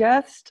I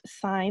just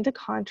signed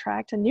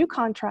a new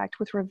contract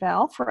with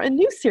Revell for a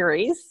new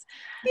series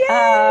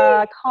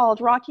called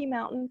Rocky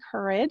Mountain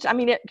Courage. I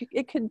mean,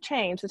 it could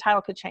change. The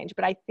title could change,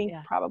 but I think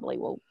probably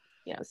will,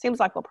 it seems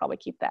like we'll probably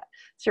keep that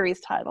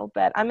series title.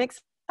 But I'm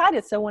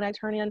excited. So when I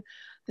turn in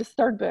this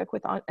 3rd book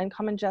with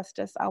Uncommon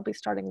Justice, I'll be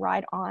starting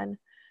right on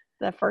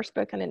the first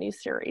book in a new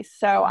series.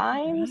 So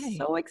I'm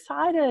so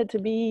excited to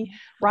be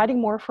writing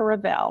more for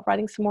Revell,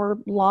 writing some more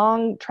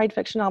long trade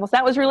fiction novels.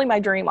 That was really my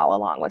dream all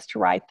along, was to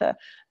write the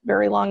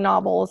very long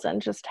novels and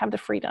just have the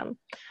freedom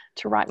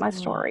to write my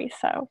story.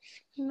 So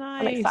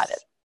I'm excited.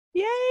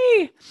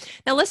 Yay.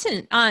 Now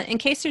listen, in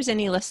case there's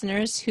any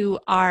listeners who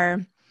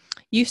are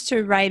used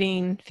to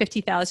writing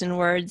 50,000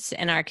 words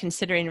and are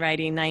considering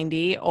writing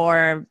 90,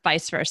 or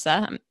vice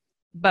versa,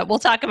 but we'll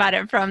talk about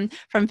it from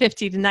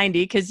 50 to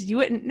 90, because you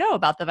wouldn't know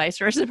about the vice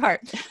versa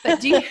part. But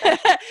do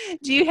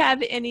you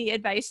have any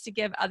advice to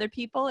give other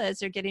people as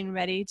they're getting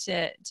ready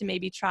to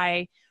maybe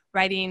try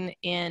writing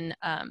in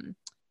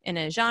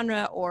a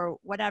genre or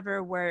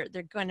whatever, where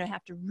they're going to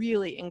have to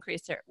really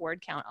increase their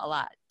word count a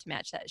lot to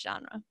match that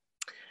genre?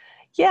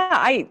 Yeah,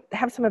 I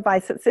have some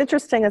advice. It's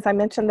interesting, as I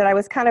mentioned, that I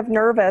was kind of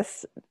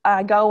nervous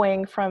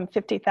going from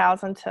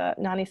 50,000 to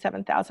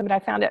 97,000, but I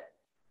found it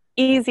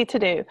easy to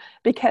do,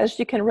 because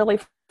you can really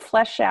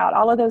flesh out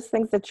all of those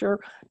things that you're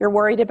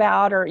worried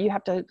about, or you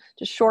have to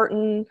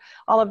shorten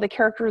all of the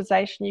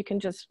characterization. You can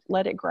just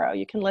let it grow.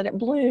 You can let it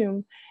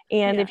bloom.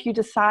 And if you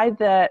decide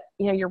that,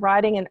 you're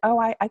writing and,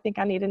 I think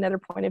I need another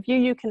point of view,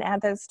 you can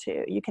add those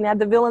too. You can add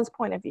the villain's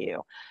point of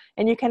view,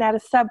 and you can add a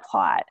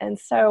subplot. And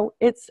so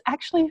it's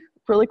actually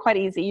really quite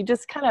easy. You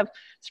just kind of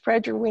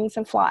spread your wings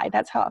and fly.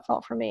 That's how it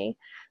felt for me.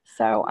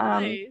 So,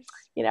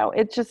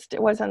 it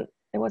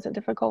wasn't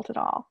difficult at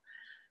all.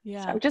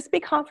 Yeah. So just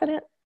be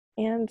confident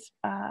and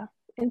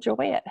enjoy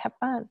it. Have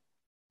fun.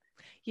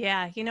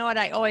 Yeah. You know what?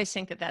 I always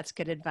think that that's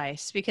good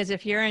advice, because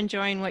if you're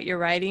enjoying what you're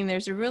writing,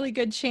 there's a really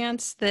good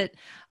chance that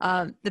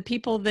the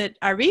people that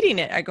are reading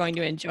it are going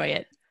to enjoy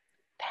it.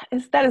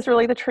 That is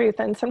really the truth.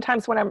 And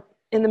sometimes when I'm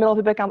in the middle of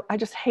the book, I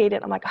just hate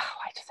it. I'm like, oh,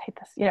 I just hate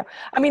this.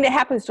 I mean, it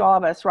happens to all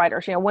of us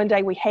writers. One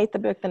day we hate the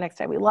book, the next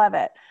day we love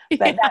it.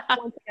 But that's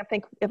one thing I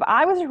think, if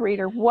I was a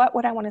reader, what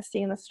would I want to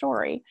see in the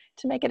story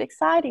to make it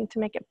exciting, to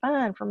make it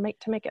fun, to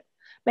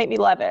make me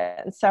love it?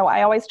 And so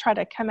I always try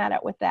to come at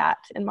it with that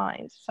in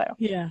mind. So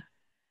yeah.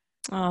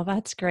 Oh,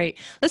 that's great.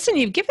 Listen,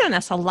 you've given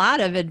us a lot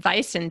of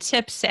advice and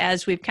tips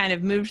as we've kind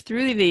of moved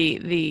through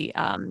the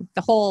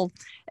whole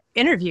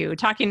interview,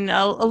 talking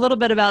a little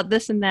bit about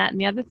this and that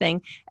and the other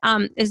thing.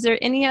 Is there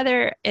any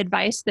other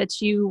advice that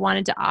you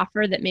wanted to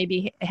offer that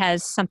maybe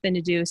has something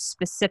to do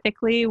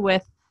specifically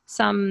with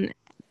some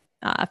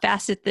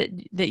facet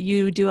that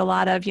you do a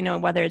lot of,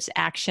 whether it's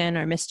action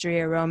or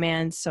mystery or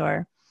romance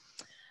or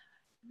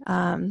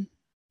anything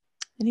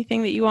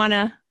that you want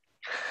to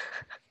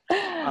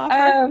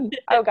offer?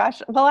 Oh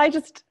gosh. Well,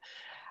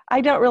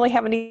 I don't really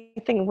have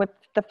anything with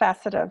the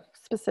facet of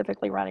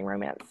specifically writing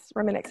romance,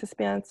 romantic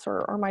suspense,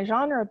 or my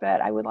genre,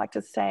 but I would like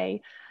to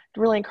say,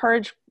 to really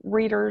encourage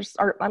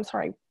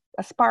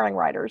aspiring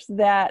writers,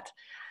 that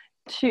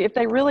if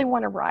they really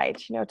want to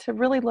write, to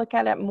really look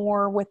at it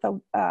more with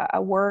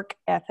a work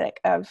ethic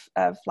of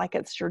like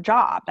it's your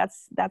job.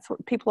 That's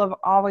what people have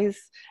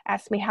always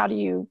asked me. How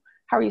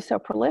are you so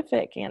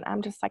prolific? And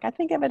I'm just like, I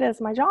think of it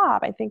as my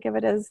job. I think of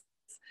it as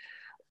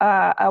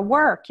a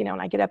work,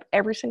 and I get up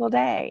every single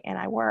day and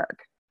I work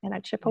and I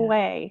chip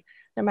away,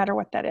 no matter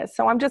what that is.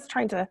 So I'm just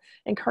trying to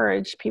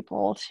encourage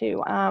people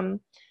to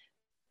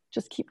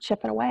just keep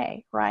chipping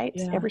away, right?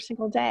 Yeah. Every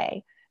single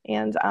day.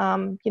 And,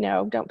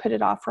 don't put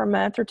it off for a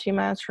month or 2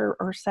 months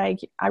or say,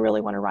 I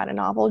really want to write a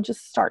novel.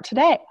 Just start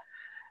today.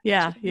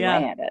 Yeah. Yeah.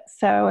 At it.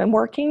 So, and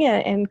working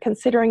it and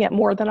considering it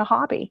more than a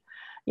hobby.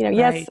 Right.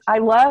 Yes, I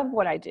love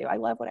what I do. I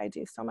love what I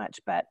do so much,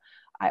 but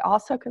I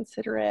also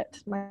consider it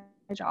my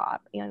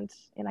job, and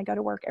I go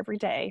to work every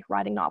day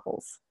writing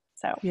novels.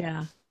 So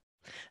yeah,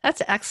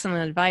 that's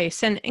excellent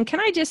advice. And can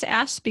I just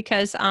ask,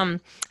 because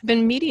I've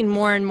been meeting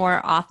more and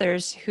more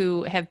authors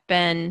who have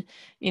been,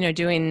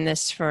 doing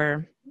this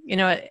for,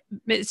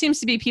 it seems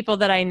to be people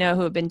that I know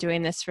who have been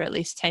doing this for at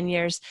least 10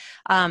 years.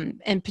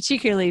 And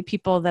particularly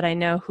people that I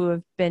know who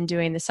have been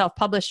doing the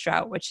self-published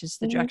route, which is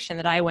the direction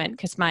that I went,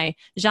 because my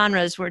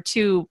genres were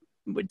too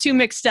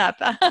mixed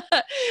up.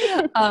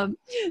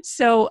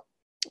 So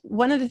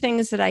one of the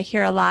things that I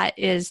hear a lot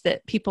is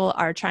that people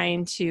are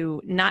trying to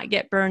not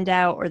get burned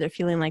out, or they're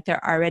feeling like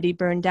they're already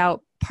burned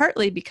out,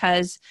 partly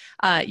because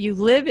you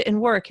live and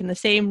work in the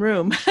same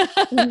room.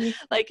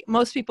 Like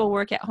most people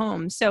work at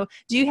home. So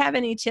do you have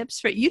any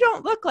tips you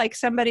don't look like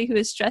somebody who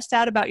is stressed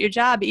out about your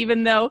job,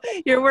 even though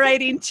you're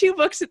writing 2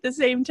 books at the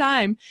same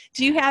time.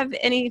 Do you have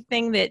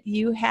anything that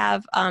you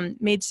have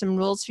made some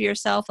rules for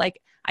yourself?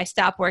 Like, I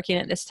stop working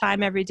at this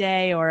time every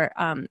day, or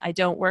I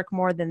don't work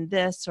more than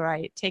this, or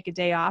I take a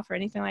day off, or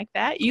anything like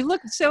that? You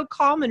look so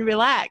calm and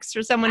relaxed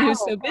for someone who's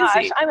so busy.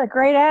 Gosh, I'm a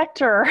great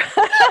actor.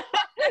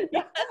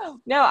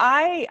 No,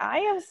 I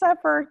have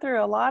suffered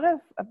through a lot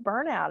of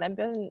burnout and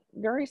been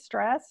very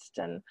stressed,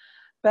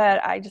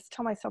 but I just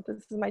tell myself,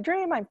 this is my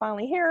dream. I'm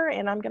finally here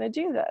and I'm going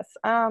to do this.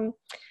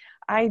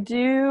 I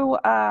do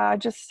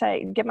just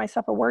give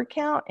myself a word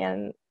count,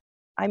 and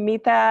I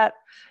meet that.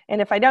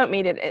 And if I don't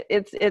meet it,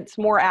 it's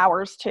more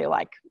hours too.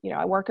 Like,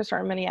 I work a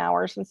certain many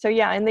hours. And so,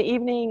 in the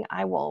evening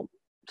I will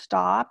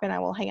stop and I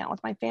will hang out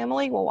with my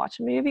family. We'll watch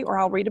a movie, or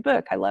I'll read a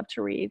book. I love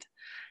to read.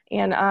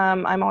 And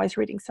I'm always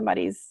reading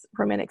somebody's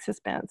romantic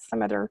suspense,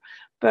 some other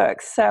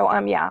books. So,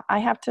 I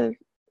have to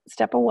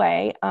step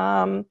away.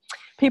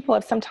 People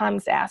have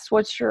sometimes asked,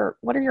 what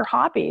are your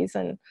hobbies?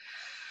 And,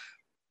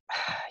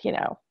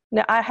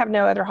 no, I have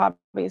no other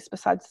hobbies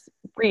besides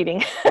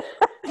reading.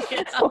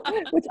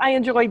 Which I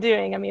enjoy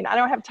doing. I mean, I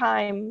don't have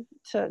time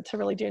to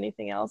really do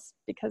anything else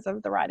because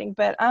of the writing,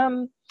 but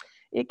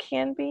it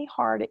can be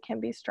hard. It can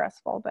be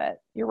stressful, but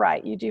you're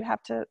right. You do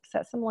have to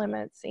set some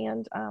limits,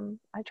 and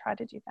I try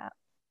to do that.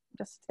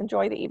 Just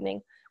enjoy the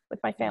evening with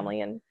my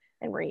family and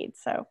read.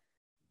 So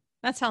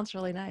that sounds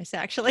really nice,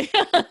 actually.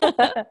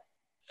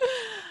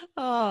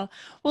 Oh,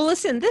 well,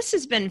 listen, this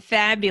has been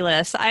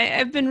fabulous.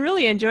 I've been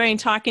really enjoying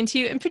talking to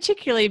you, and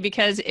particularly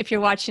because if you're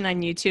watching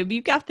on YouTube,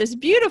 you've got this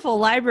beautiful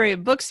library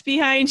of books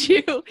behind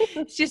you.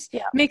 It just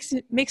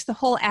makes the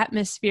whole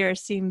atmosphere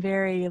seem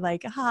very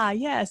like,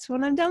 yes,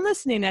 when I'm done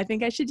listening, I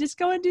think I should just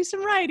go and do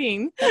some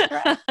writing. That's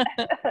right.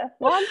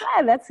 Well, I'm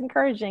glad. That's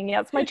encouraging. Yeah,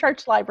 it's my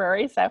church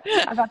library, so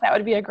I thought that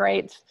would be a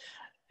great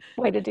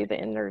way to do the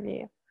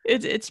interview.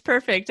 It's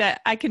perfect.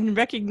 I can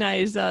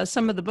recognize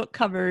some of the book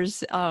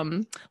covers.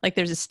 Like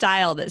there's a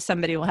style that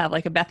somebody will have,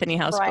 like a Bethany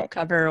House book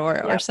cover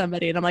or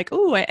somebody. And I'm like,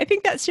 oh, I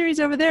think that series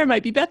over there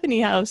might be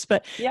Bethany House,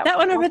 but that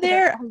one over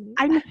there,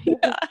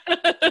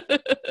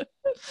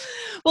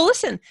 Well,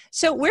 listen,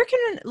 so where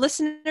can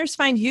listeners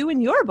find you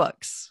and your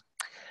books?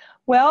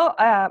 Well,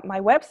 my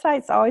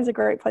website's always a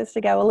great place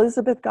to go,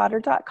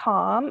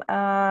 elizabethgoddard.com.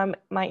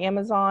 My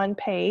Amazon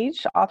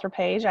page, author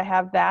page, I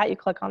have that. You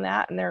click on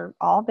that and they're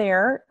all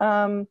there.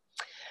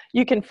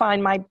 You can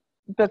find my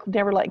book,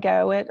 Never Let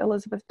Go, at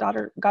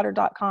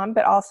elizabethgoddard.com,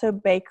 but also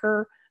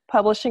Baker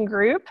Publishing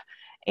Group.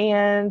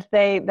 and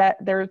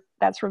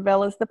that's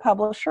Revell is the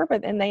publisher,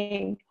 but then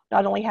they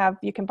not only have,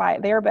 you can buy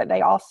it there, but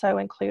they also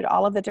include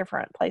all of the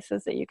different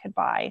places that you could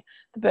buy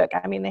the book.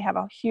 I mean, they have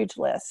a huge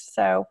list.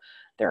 So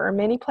there are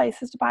many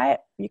places to buy it.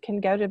 You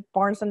can go to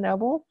Barnes and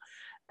Noble.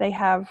 They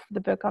have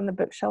the book on the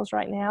bookshelves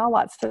right now,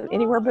 lots of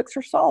anywhere books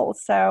are sold.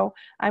 So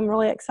I'm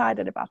really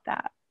excited about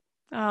that.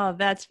 Oh,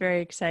 that's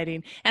very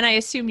exciting. And I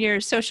assume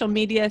your social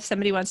media, if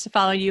somebody wants to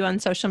follow you on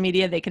social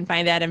media, they can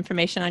find that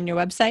information on your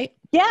website?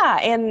 Yeah,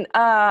 and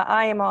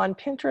I am on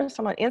Pinterest,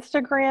 I'm on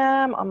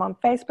Instagram, I'm on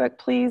Facebook.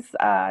 Please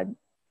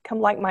come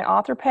like my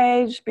author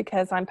page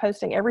because I'm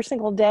posting every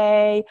single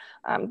day,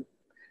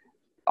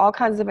 all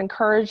kinds of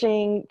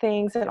encouraging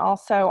things, and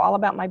also all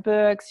about my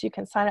books. You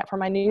can sign up for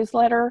my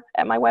newsletter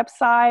at my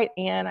website,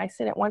 and I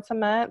send it once a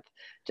month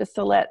just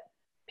to let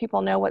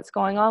people know what's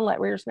going on, let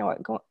readers know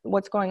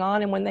what's going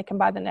on and when they can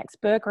buy the next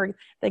book or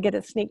they get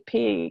a sneak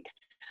peek.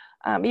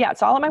 Yeah,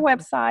 it's all on my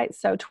website.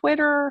 So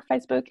Twitter,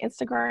 Facebook,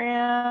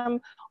 Instagram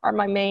are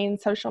my main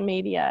social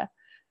media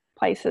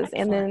places.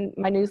 Excellent. And then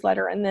my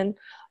newsletter. And then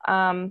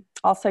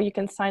also you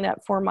can sign up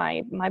for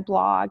my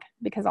blog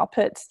because I'll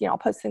post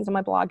things on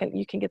my blog and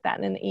you can get that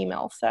in an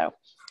email. So.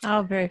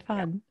 Oh, very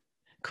fun.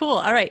 Cool.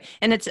 All right.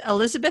 And it's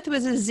Elizabeth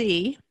with a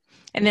Z,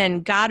 and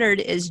then Goddard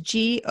is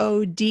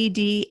Goddard.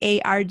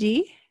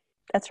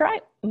 That's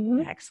right.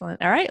 Mm-hmm.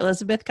 Excellent. All right.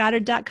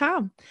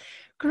 ElizabethGoddard.com.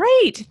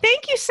 Great.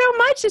 Thank you so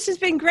much. This has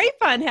been great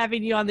fun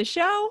having you on the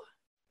show.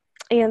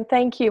 And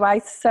thank you. I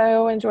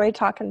so enjoyed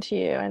talking to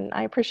you, and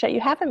I appreciate you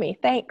having me.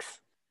 Thanks.